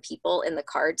faces on the people in the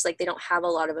cards, like they don't have a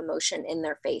lot of emotion in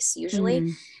their face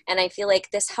usually. And I feel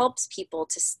like this helps people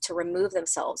to remove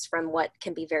themselves from what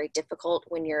can be very difficult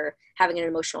when you're having an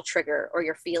emotional trigger, or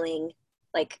you're feeling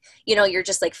like, you know, you're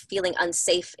just like feeling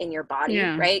unsafe in your body,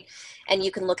 Yeah. right? And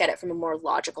you can look at it from a more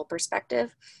logical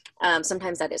perspective.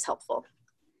 Sometimes that is helpful.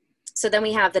 So then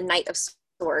we have the Knight of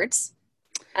Swords.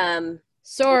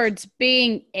 Swords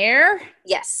being air?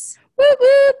 Yes. Whoop,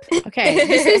 whoop. Okay.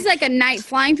 This is like a knight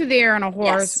flying through the air on a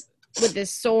horse with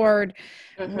this sword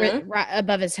right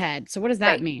above his head. So what does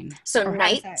that mean? So or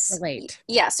knights, how does that relate?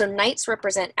 Yeah, so knights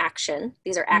represent action.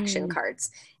 These are action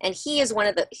cards. And he's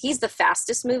the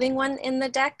fastest moving one in the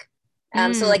deck.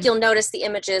 So like you'll notice the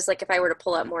images, like if I were to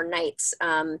pull out more knights,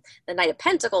 the Knight of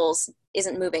Pentacles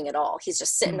isn't moving at all. He's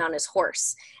just sitting on his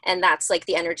horse. And that's like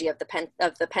the energy of the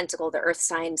pentacle, the earth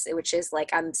signs, which is like,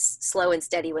 I'm slow and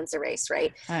steady wins the race,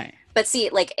 right? Right. But see,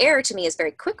 like air to me is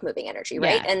very quick moving energy,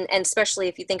 right? Yeah. And especially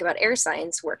if you think about air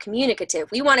signs, we're communicative.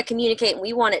 We want to communicate and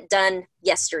we want it done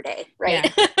yesterday,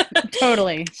 right? Yeah,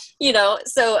 totally. You know,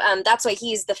 so that's why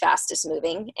he's the fastest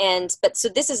moving. But so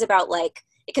this is about like,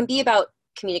 it can be about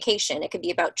communication. It can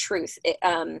be about truth. It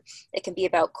can be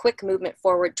about quick movement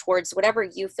forward towards whatever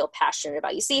you feel passionate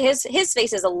about. You see his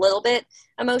face is a little bit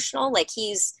emotional. Like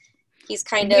he's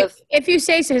kind of, if you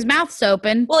say so, his mouth's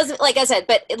open. Well, like I said,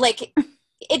 but like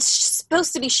it's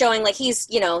supposed to be showing like he's,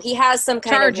 you know, he has some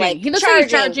kind of like he looks like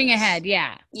he's charging ahead.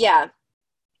 Yeah. Yeah.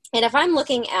 And if I'm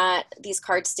looking at these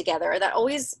cards together, that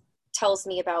always tells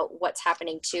me about what's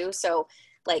happening too. So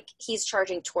like he's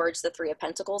charging towards the Three of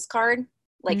Pentacles card,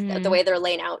 like the way they're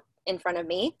laying out in front of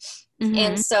me.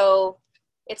 And so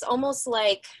it's almost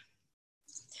like,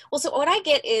 well, so what I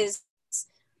get is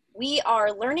we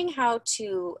are learning how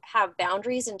to have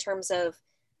boundaries in terms of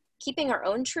keeping our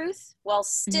own truth while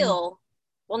still,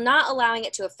 well, not allowing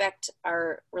it to affect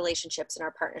our relationships and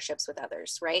our partnerships with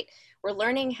others, right? We're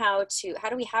learning how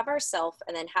do we have ourselves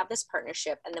and then have this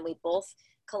partnership and then we both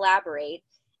collaborate.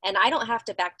 And I don't have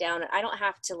to back down and I don't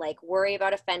have to like worry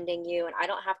about offending you. And I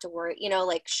don't have to worry, you know,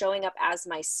 like showing up as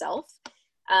myself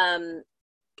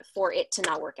for it to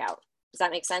not work out. Does that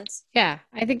make sense? Yeah.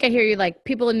 I think I hear you. Like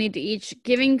people need to each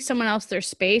giving someone else their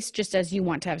space just as you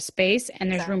want to have space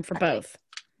and there's room for both.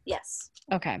 Yes.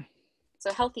 Okay.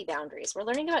 So healthy boundaries. We're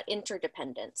learning about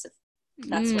interdependence.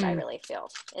 That's what I really feel.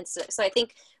 And so I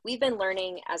think we've been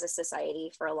learning as a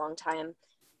society for a long time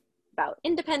about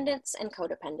independence and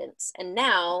codependence. And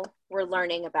now we're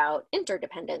learning about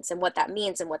interdependence and what that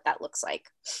means and what that looks like.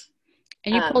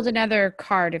 And you pulled another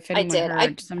card if anyone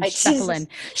heard some shuffling.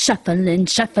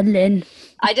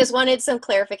 I just wanted some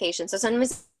clarification. So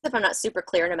sometimes if I'm not super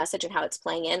clear in a message and how it's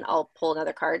playing in, I'll pull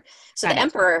another card. So the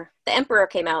Emperor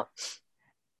came out.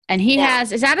 And he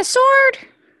is that a sword?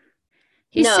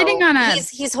 He's sitting on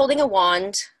he's holding a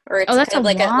wand, or it's that's kind of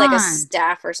like wand. a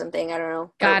staff or something. I don't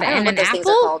know. Got it. I don't and know an what those apple? things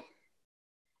are called.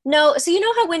 No, so you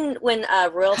know how when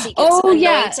royalty gets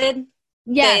anointed,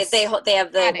 yes, they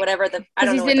have the whatever the I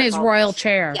don't know. He's in his royal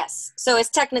chair. Yes, so it's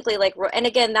technically like, and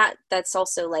again that's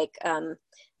also like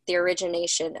the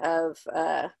origination of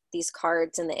these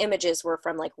cards and the images were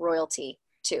from like royalty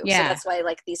too. Yeah. So that's why I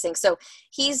like these things. So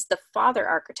he's the father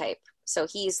archetype. So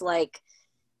he's like,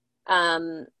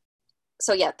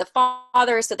 so yeah, the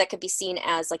father, so that could be seen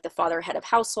as like the father head of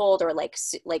household or like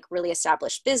really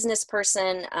established business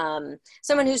person.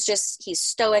 Someone who's he's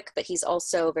stoic, but he's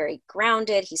also very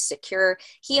grounded. He's secure.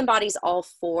 He embodies all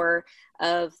four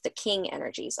of the king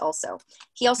energies also.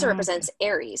 He also represents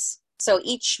Aries. So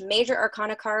each major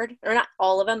arcana card, or not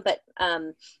all of them, but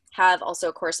have also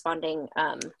a corresponding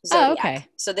zodiac. Okay.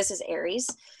 So this is Aries.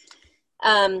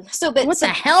 What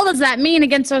the hell does that mean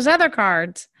against those other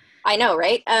cards? I know,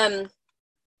 right?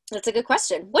 That's a good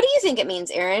question. What do you think it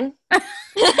means, Erin?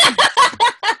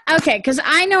 Okay, because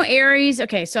I know Aries.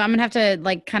 Okay, so I'm going to have to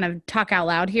like kind of talk out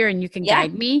loud here and you can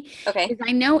guide me. Okay. Because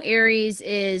I know Aries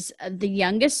is the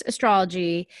youngest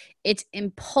astrology. It's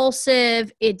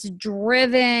impulsive. It's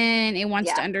driven. It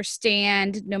wants to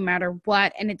understand no matter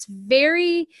what. And it's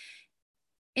very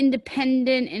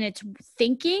independent in its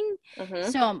thinking.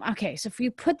 So, okay, so if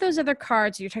you put those other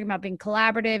cards, you're talking about being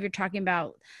collaborative. You're talking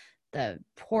about the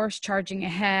horse charging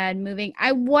ahead, moving.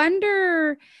 I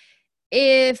wonder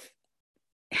if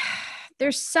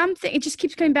there's something, it just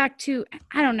keeps coming back to,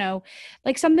 I don't know,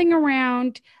 like something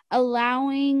around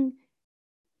allowing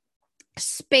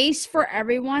space for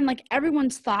everyone. Like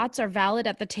everyone's thoughts are valid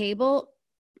at the table.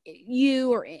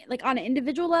 You or like on an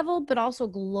individual level, but also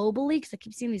globally, because I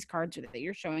keep seeing these cards that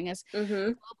you're showing us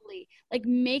globally, like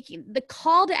making the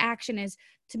call to action is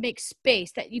to make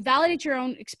space that you validate your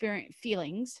own experience,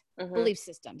 feelings, belief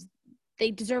systems. They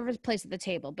deserve a place at the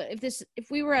table. But if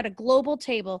we were at a global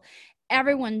table,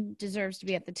 everyone deserves to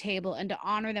be at the table and to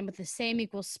honor them with the same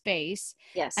equal space.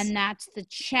 Yes. And that's the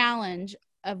challenge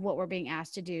of what we're being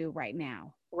asked to do right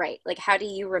now. Right. Like, how do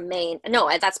you remain? No,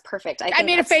 that's perfect. I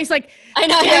made a face like, I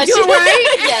know. did I do it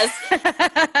right? Yes.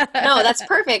 it No, right? that's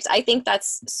perfect. I think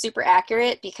that's super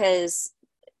accurate because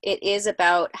it is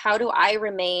about how do I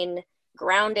remain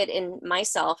grounded in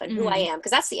myself and who I Mhm. am, because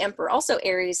that's the emperor. Also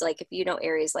Aries, like if you know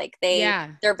Aries, like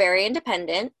Yeah. they're very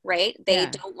independent, right? They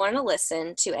Yeah. don't want to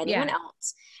listen to anyone Yeah.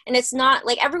 else. And it's not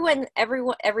like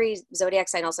every zodiac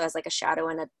sign also has like a shadow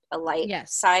and a light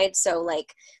Yes. side. So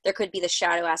like there could be the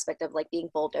shadow aspect of like being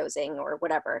bulldozing or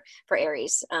whatever for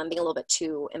Aries, being a little bit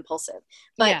too impulsive.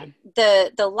 But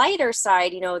Yeah. the lighter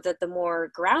side, the more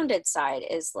grounded side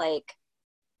is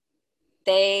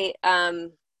they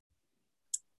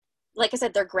like I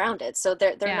said, they're grounded, so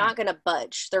they're Yeah. not going to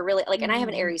budge. They're really like, and I have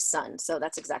an Mhm. Aries sun, so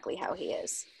that's exactly how he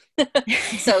is.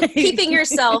 So keeping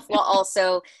yourself while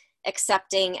also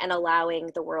accepting and allowing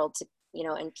the world to,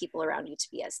 and people around you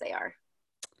to be as they are.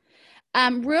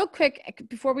 Real quick,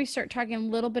 before we start talking a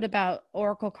little bit about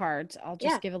oracle cards, I'll Yeah.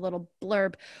 just give a little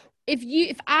blurb.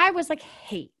 If I was like,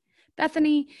 hey,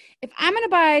 Bethany, if I'm going to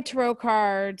buy tarot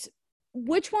cards,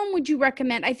 which one would you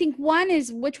recommend? I think one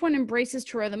is which one embraces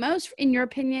tarot the most, in your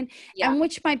opinion, Yeah. and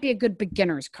which might be a good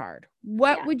beginner's card.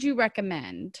 What Yeah. would you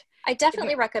recommend? I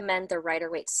definitely recommend the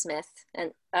Rider-Waite-Smith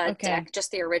and Okay. deck,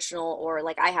 just the original, or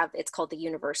like it's called the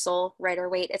Universal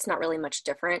Rider-Waite. It's not really much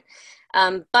different.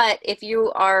 But if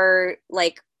you are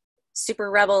like super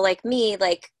rebel like me,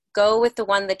 like go with the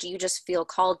one that you just feel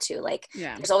called to. Like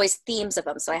Yeah. there's always themes of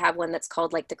them. So I have one that's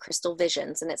called like the Crystal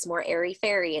Visions, and it's more airy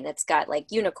fairy, and it's got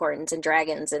like unicorns and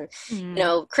dragons and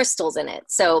crystals in it.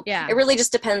 So Yeah. it really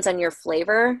just depends on your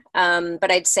flavor.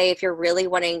 But I'd say if you're really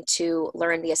wanting to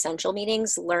learn the essential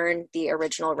meanings, learn the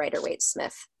original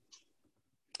Rider-Waite-Smith.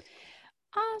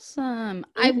 Awesome.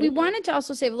 Mm-hmm. We wanted to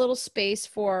also save a little space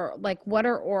for like what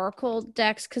are oracle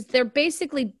decks, because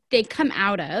they come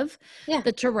out of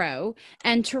the tarot.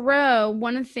 And tarot,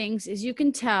 one of the things is you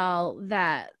can tell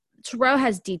that tarot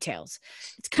has details.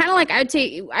 It's kind of like, I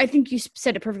think you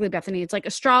said it perfectly, Bethany. It's like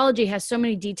astrology has so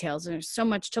many details and there's so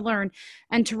much to learn,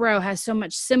 and tarot has so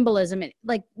much symbolism.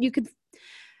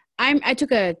 I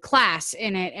took a class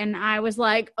in it, and I was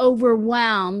like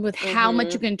overwhelmed with how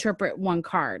much you can interpret one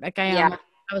card. Like I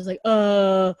was like,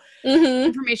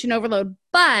 information overload.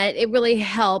 But it really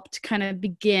helped kind of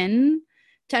begin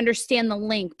to understand the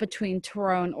link between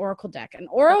tarot and oracle deck. An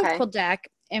oracle deck,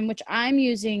 in which I'm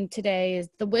using today, is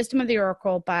The Wisdom of the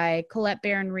Oracle by Colette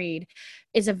Baron Reid,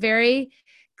 is a very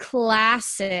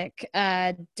classic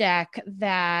deck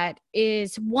that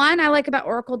is one I like about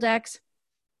oracle decks.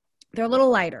 They're a little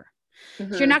lighter. So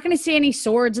you're not going to see any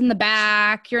swords in the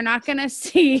back. You're not going to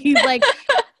see like,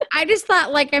 I just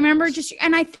thought like, I remember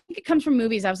and I think it comes from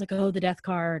movies. I was like, oh, the death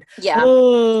card. Yeah.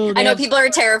 Oh, I know people are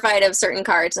terrified of certain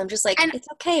cards. I'm just like, it's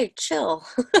okay. Chill.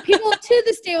 People to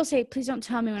this day will say, please don't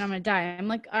tell me when I'm going to die. I'm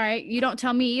like, all right, you don't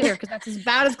tell me either, because that's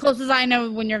about as close as I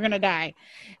know when you're going to die.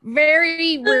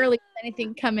 Very rarely does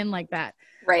anything come in like that.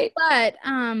 Right. But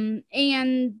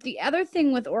and the other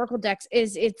thing with oracle decks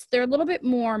is they're a little bit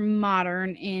more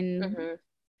modern in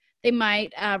they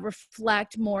might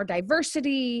reflect more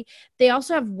diversity. They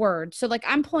also have words. So like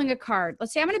I'm pulling a card.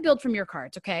 Let's say I'm going to build from your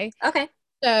cards, okay? Okay.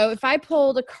 So if I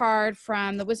pulled a card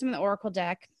from the Wisdom of the Oracle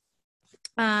deck,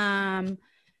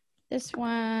 this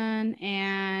one,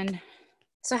 and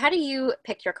so how do you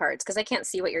pick your cards? Because I can't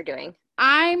see what you're doing.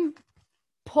 I'm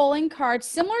pulling cards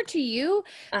similar to you,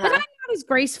 but I'm not as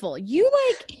graceful. You're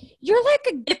like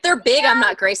if they're big, I'm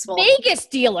not graceful. Vegas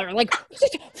dealer. Like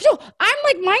I'm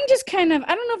like, mine just kind of,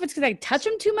 I don't know if it's because I touch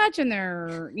them too much and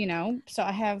they're, so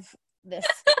I have this.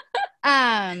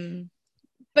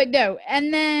 But no,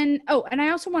 and then and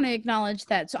I also want to acknowledge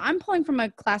that. So I'm pulling from a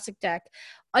classic deck.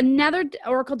 Another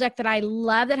oracle deck that I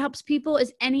love that helps people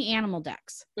is any animal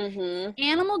decks.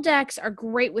 Animal decks are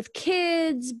great with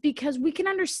kids because we can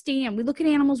understand. We look at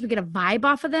animals, we get a vibe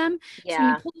off of them. Yeah. So when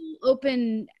you pull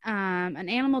open an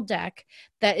animal deck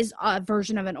that is a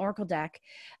version of an oracle deck,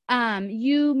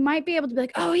 you might be able to be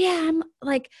like, oh yeah, I'm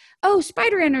like, oh,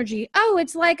 spider energy. Oh,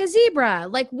 it's like a zebra.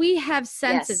 Like we have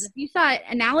senses. Yes. If you saw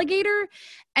an alligator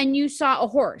and you saw a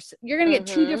horse, you're going to get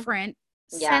two different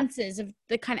senses of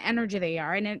the kind of energy they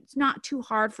are, and it's not too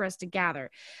hard for us to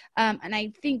gather. And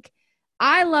I think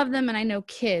I love them, and I know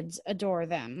kids adore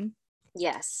them.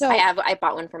 Yes. So I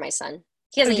bought one for my son.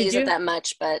 He doesn't use it that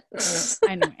much, but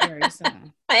I know Aries.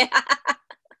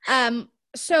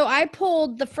 So I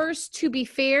pulled the first To Be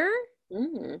Fair,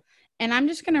 and I'm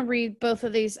just going to read both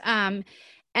of these. And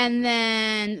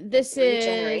then this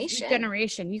is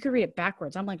Regeneration. You could read it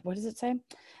backwards. I'm like, what does it say?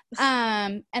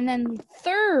 And then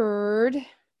third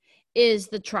is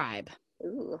The Tribe.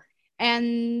 Ooh.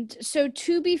 And so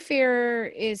to be fair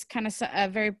is kind of a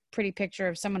very pretty picture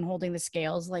of someone holding the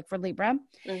scales, like for Libra.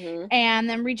 Mm-hmm. And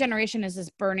then regeneration is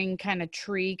this burning kind of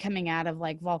tree coming out of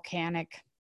like volcanic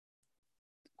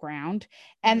ground.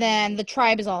 And then the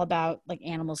tribe is all about like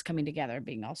animals coming together,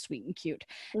 being all sweet and cute.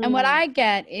 And what I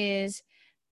get is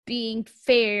being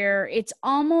fair. It's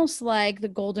almost like the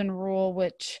golden rule,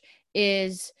 which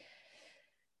is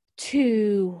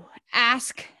to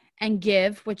ask and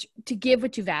give, which to give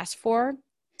what you've asked for.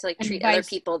 To like treat other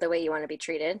people the way you want to be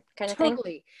treated, kind of thing.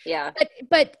 Totally. Yeah.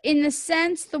 But in the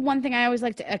sense, the one thing I always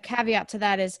like to a caveat to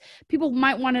that is people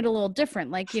might want it a little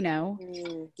different. Like, you know,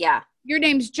 yeah, your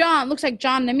name's John, looks like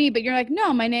John to me, but you're like,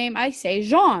 no, my name, I say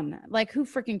Jean. Like, who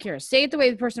freaking cares? Say it the way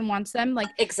the person wants them. Like,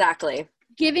 exactly.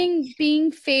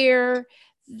 Being fair,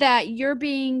 that you're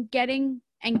getting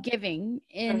and giving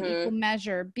in equal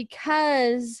measure,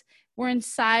 because we're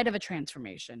inside of a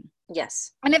transformation.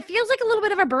 Yes. And it feels like a little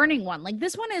bit of a burning one. Like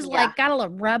this one is like got a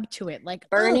little rub to it. Like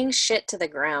burning shit to the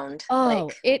ground. Oh,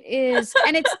 like. It is.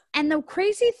 And the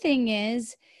crazy thing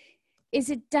is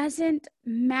it doesn't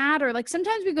matter. Like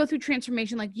sometimes we go through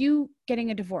transformation, like you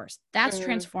getting a divorce. That's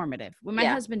transformative. When my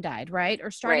husband died, right? Or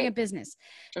starting a business.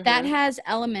 That has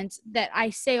elements that I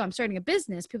say, oh, I'm starting a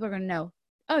business. People are going to know,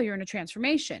 oh, you're in a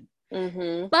transformation.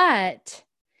 But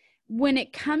when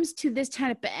it comes to this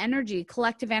type of energy,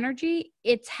 collective energy,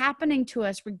 it's happening to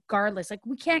us regardless. Like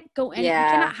we can't go in, we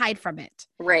cannot hide from it.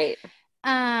 Right.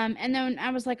 And then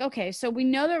I was like, okay, so we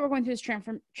know that we're going through this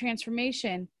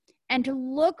transformation, and to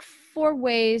look for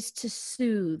ways to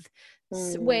soothe,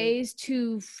 ways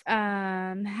to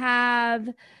have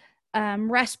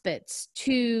respites,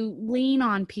 to lean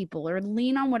on people or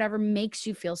lean on whatever makes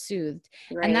you feel soothed.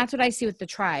 Right. And that's what I see with the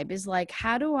tribe is like,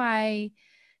 how do I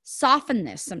soften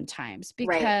this sometimes?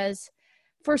 Because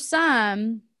for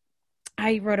some,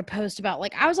 I wrote a post about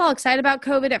like, I was all excited about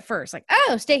COVID at first, like,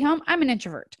 oh, stay home. I'm an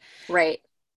introvert. Right.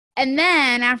 And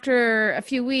then after a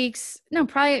few weeks, no,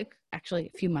 probably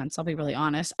actually a few months, I'll be really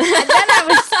honest. And then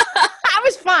I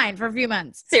was fine for a few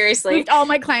months. Seriously. Moved all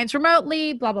my clients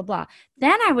remotely, blah, blah, blah.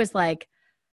 Then I was like,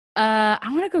 I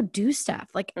want to go do stuff.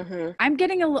 Like I'm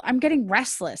getting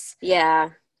restless.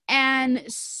 Yeah. And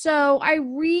so I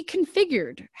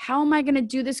reconfigured, how am I going to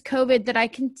do this COVID that I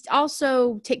can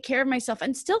also take care of myself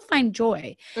and still find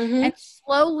joy? And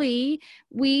slowly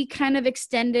we kind of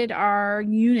extended our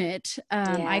unit.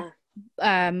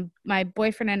 My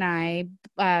boyfriend and I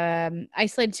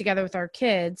isolated together with our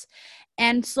kids,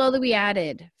 and slowly we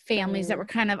added families that were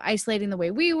kind of isolating the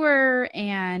way we were.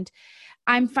 And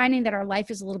I'm finding that our life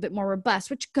is a little bit more robust,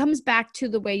 which comes back to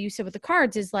the way you said with the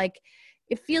cards is like,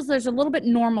 it feels there's a little bit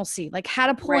normalcy, like how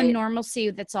to pull in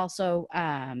normalcy that's also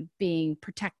being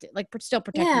protected, like still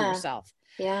protecting yourself.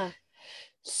 Yeah.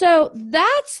 So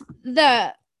that's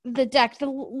the deck. The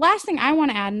last thing I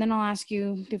want to add, and then I'll ask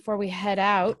you before we head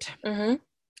out,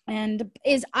 and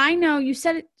is I know you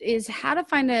said it is how to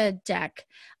find a deck.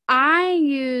 I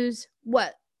use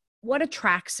what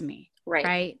attracts me,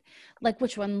 right? Like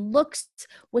which one looks,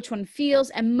 which one feels,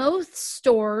 and most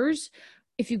stores,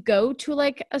 if you go to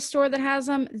like a store that has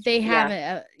them, they have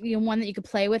a one that you could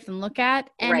play with and look at.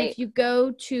 And if you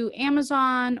go to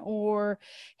Amazon or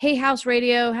Hay House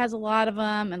Radio has a lot of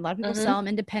them, and a lot of people sell them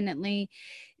independently,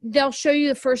 they'll show you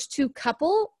the first two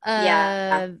couple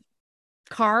of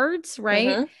cards,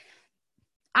 right?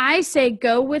 I say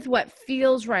go with what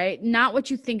feels right, not what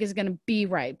you think is going to be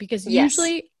right. Because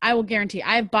usually I will guarantee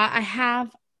I'm going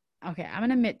to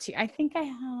admit to you, I think I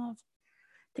have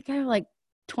like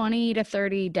 20 to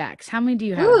 30 decks. How many do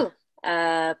you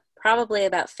have? Probably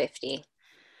about 50.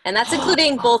 And that's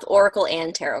including both Oracle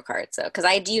and Tarot cards, though, because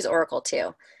I use Oracle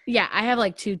too. Yeah, I have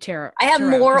like 2 Tarot. I have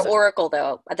more Oracle,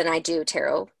 though, than I do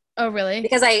Tarot. Oh, really?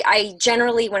 Because I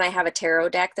generally, when I have a Tarot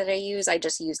deck that I use, I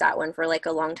just use that one for like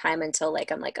a long time until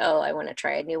like I'm like, oh, I want to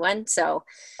try a new one. So,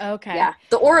 yeah,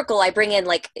 the Oracle I bring in,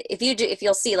 like if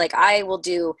you'll see, like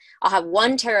I'll have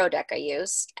one Tarot deck I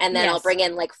use, and then I'll bring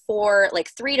in like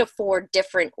 3 to 4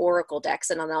 different Oracle decks,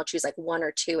 and then I'll choose like 1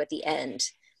 or 2 at the end.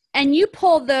 And you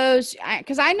pull those,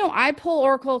 because I know I pull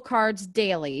Oracle cards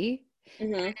daily.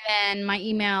 And then my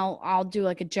email, I'll do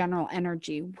like a general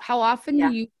energy. How often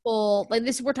do you pull, like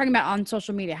this, we're talking about on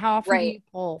social media. How often do you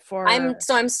pull for? I'm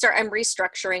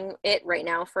restructuring it right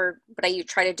now but I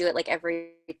try to do it like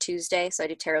every Tuesday. So I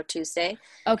do Tarot Tuesday.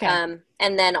 Okay.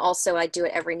 And then also I do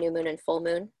it every new moon and full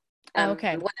moon.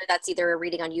 Okay. Whether that's either a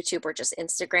reading on YouTube or just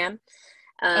Instagram.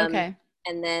 Okay.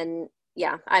 And then,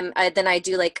 I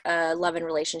do like love and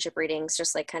relationship readings,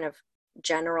 just like kind of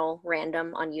general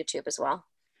random on YouTube as well.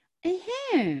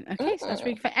 Okay, so that's where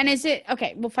you can find. And is it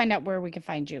okay? We'll find out where we can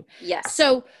find you. Yes.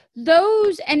 So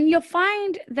those, and you'll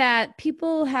find that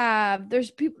people have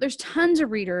there's tons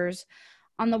of readers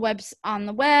on the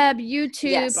web, YouTube,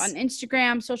 Yes. on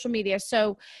Instagram, social media.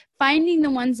 So finding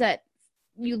the ones that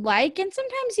you like, and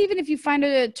sometimes even if you find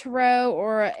a tarot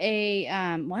or a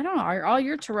well, I don't know, are all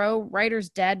your tarot writers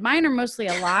dead? Mine are mostly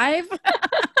alive.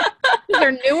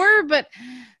 They're newer, but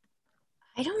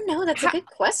I don't know. That's a good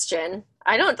question.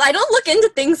 I don't look into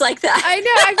things like that. I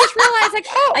know. I just realized, like,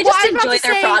 oh, I just enjoy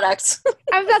their products.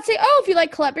 I was about to say, oh, if you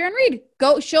like Colette Baron Reed,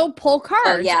 she'll pull cards.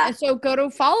 Oh, yeah. And so go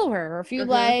to follow her. Or if you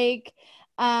like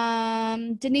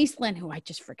Denise Lynn, who I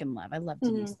just freaking love. I love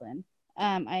Denise Lynn.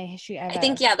 I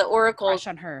think the Oracle crush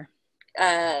on her.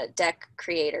 Deck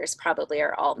creators probably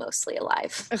are all mostly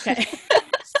alive. Okay.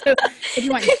 So if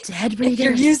you want dead readers, if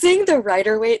you're using the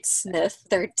Rider-Waite Smith,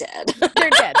 they're dead. They're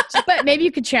dead. But maybe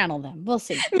you could channel them. We'll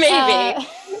see. Maybe.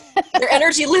 Their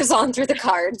energy lives on through the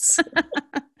cards.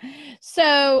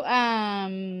 So,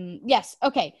 yes.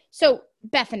 Okay. So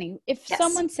Bethany, if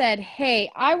someone said,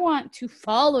 hey, I want to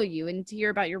follow you and to hear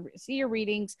about see your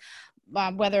readings,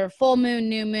 whether full moon,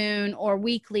 new moon, or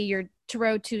weekly, your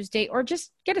Tarot Tuesday, or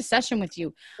just get a session with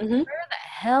you, where the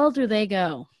hell do they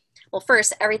go? Well,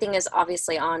 first, everything is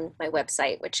obviously on my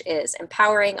website, which is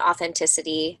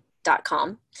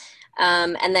empoweringauthenticity.com.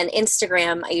 And then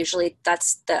Instagram,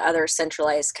 that's the other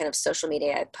centralized kind of social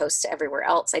media I post everywhere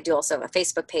else. I do also have a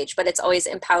Facebook page, but it's always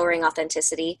Empowering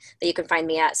Authenticity that you can find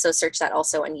me at. So search that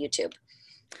also on YouTube.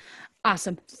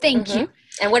 Awesome. Thank you.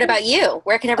 And what about you?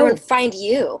 Where can everyone find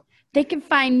you? They can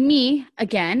find me,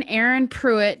 again,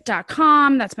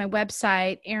 ErinPruitt.com. That's my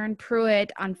website. Erin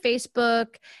Pruitt on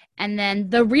Facebook. And then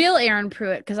The Real Erin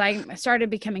Pruitt, because I started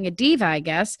becoming a diva, I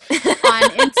guess, on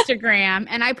Instagram.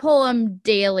 And I pull them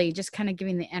daily, just kind of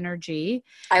giving the energy.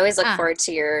 I always look forward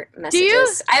to your messages. Do you?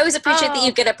 I always appreciate that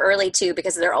you get up early, too,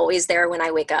 because they're always there when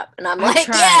I wake up. And I'm like,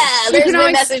 there's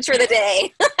my message for the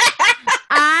day.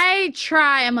 I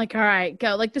try. I'm like, all right,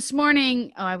 go. Like this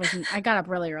morning, I got up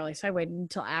really early, so I waited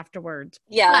until afterwards.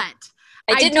 Yeah.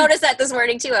 But I did notice that this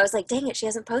morning too. I was like, dang it, she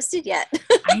hasn't posted yet.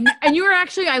 And you were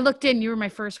actually, I looked in, you were my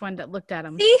first one that looked at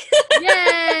them. See?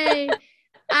 Yay.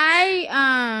 I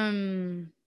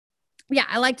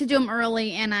like to do them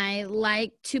early, and I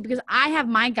like to, because I have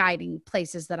my guiding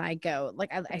places that I go.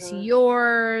 Like I see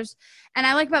yours, and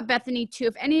I like about Bethany too.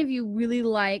 If any of you really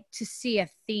like to see a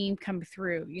theme come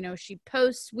through, she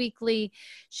posts weekly.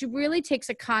 She really takes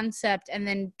a concept and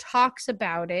then talks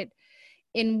about it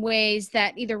in ways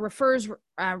that either refers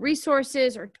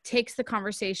resources or takes the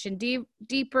conversation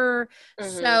deeper.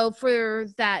 So for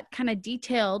that kind of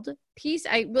detailed piece,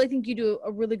 I really think you do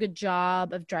a really good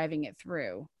job of driving it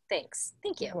through. Thanks.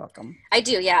 Thank you. You're welcome. I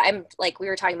do. Yeah. I'm like, we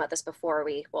were talking about this before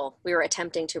we were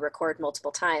attempting to record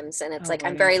multiple times, and it's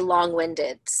I'm very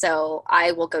long-winded, so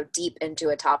I will go deep into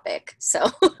a topic. So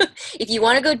if you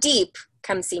want to go deep,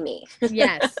 come see me.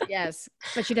 Yes.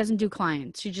 But she doesn't do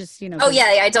clients. She just, Oh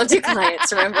yeah. I don't do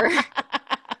clients, remember?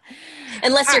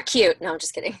 Unless you're cute. No, I'm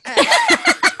just kidding.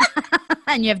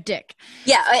 And you have dick.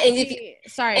 Yeah.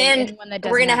 And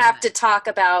we're going to have to talk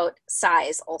about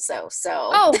size also. So.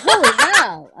 Oh, holy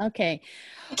hell. Okay.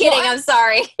 Kidding. I'm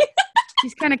sorry.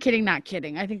 She's kind of kidding, not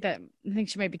kidding. I think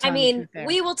she might be telling the truth there.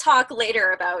 We will talk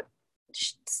later about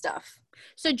stuff.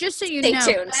 So just so you Stay know,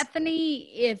 tuned.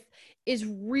 Bethany, is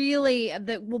really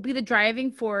will be the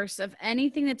driving force of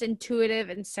anything that's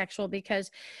intuitive and sexual, because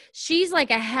she's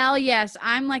like a hell yes.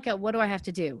 I'm like a what do I have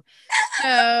to do?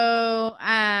 So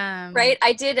right.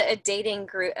 I did a dating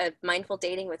group, a mindful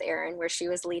dating with Erin, where she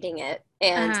was leading it,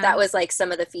 and that was like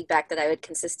some of the feedback that I would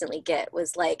consistently get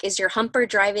was like, is your humper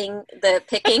driving the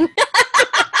picking?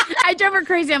 I drove her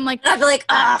crazy. I'm like, I'd be like,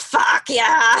 oh fuck yeah.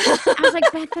 I was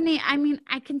like, Bethany, I mean,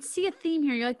 I can see a theme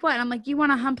here. You're like, what? And I'm like, you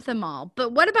want to hump them all,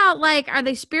 but what about like, are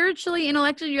they spiritually,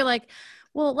 intellectually? You're like,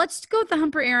 well, let's go with the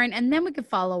humper, Erin, and then we can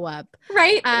follow up.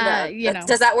 Right.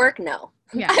 Does that work? No.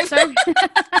 Yeah. So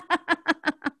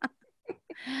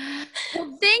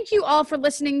well, thank you all for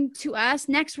listening to us.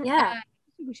 Next, we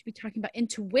should be talking about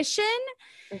intuition.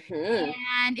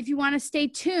 And if you want to stay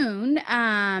tuned,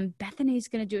 Bethany's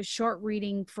going to do a short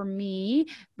reading for me.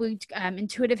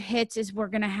 Intuitive Hits is we're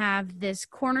going to have this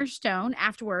cornerstone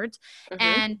afterwards,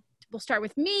 and we'll start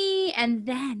with me, and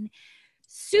then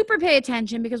super pay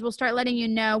attention, because we'll start letting you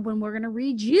know when we're going to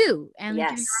read you, and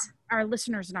giving our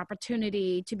listeners an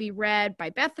opportunity to be read by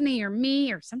Bethany or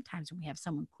me, or sometimes when we have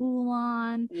someone cool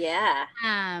on. Yeah.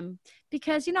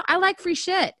 Because I like free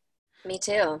shit. Me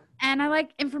too. And I like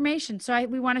information. So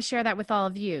we want to share that with all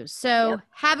of you. So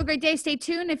have a great day. Stay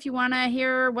tuned if you want to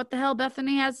hear what the hell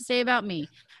Bethany has to say about me.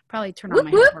 Probably turn on my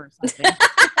head or something.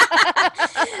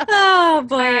 Oh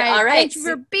boy. All right. Thanks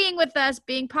for being with us,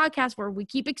 being podcast where we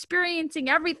keep experiencing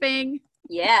everything.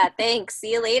 Yeah, thanks.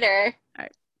 See you later. All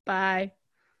right. Bye.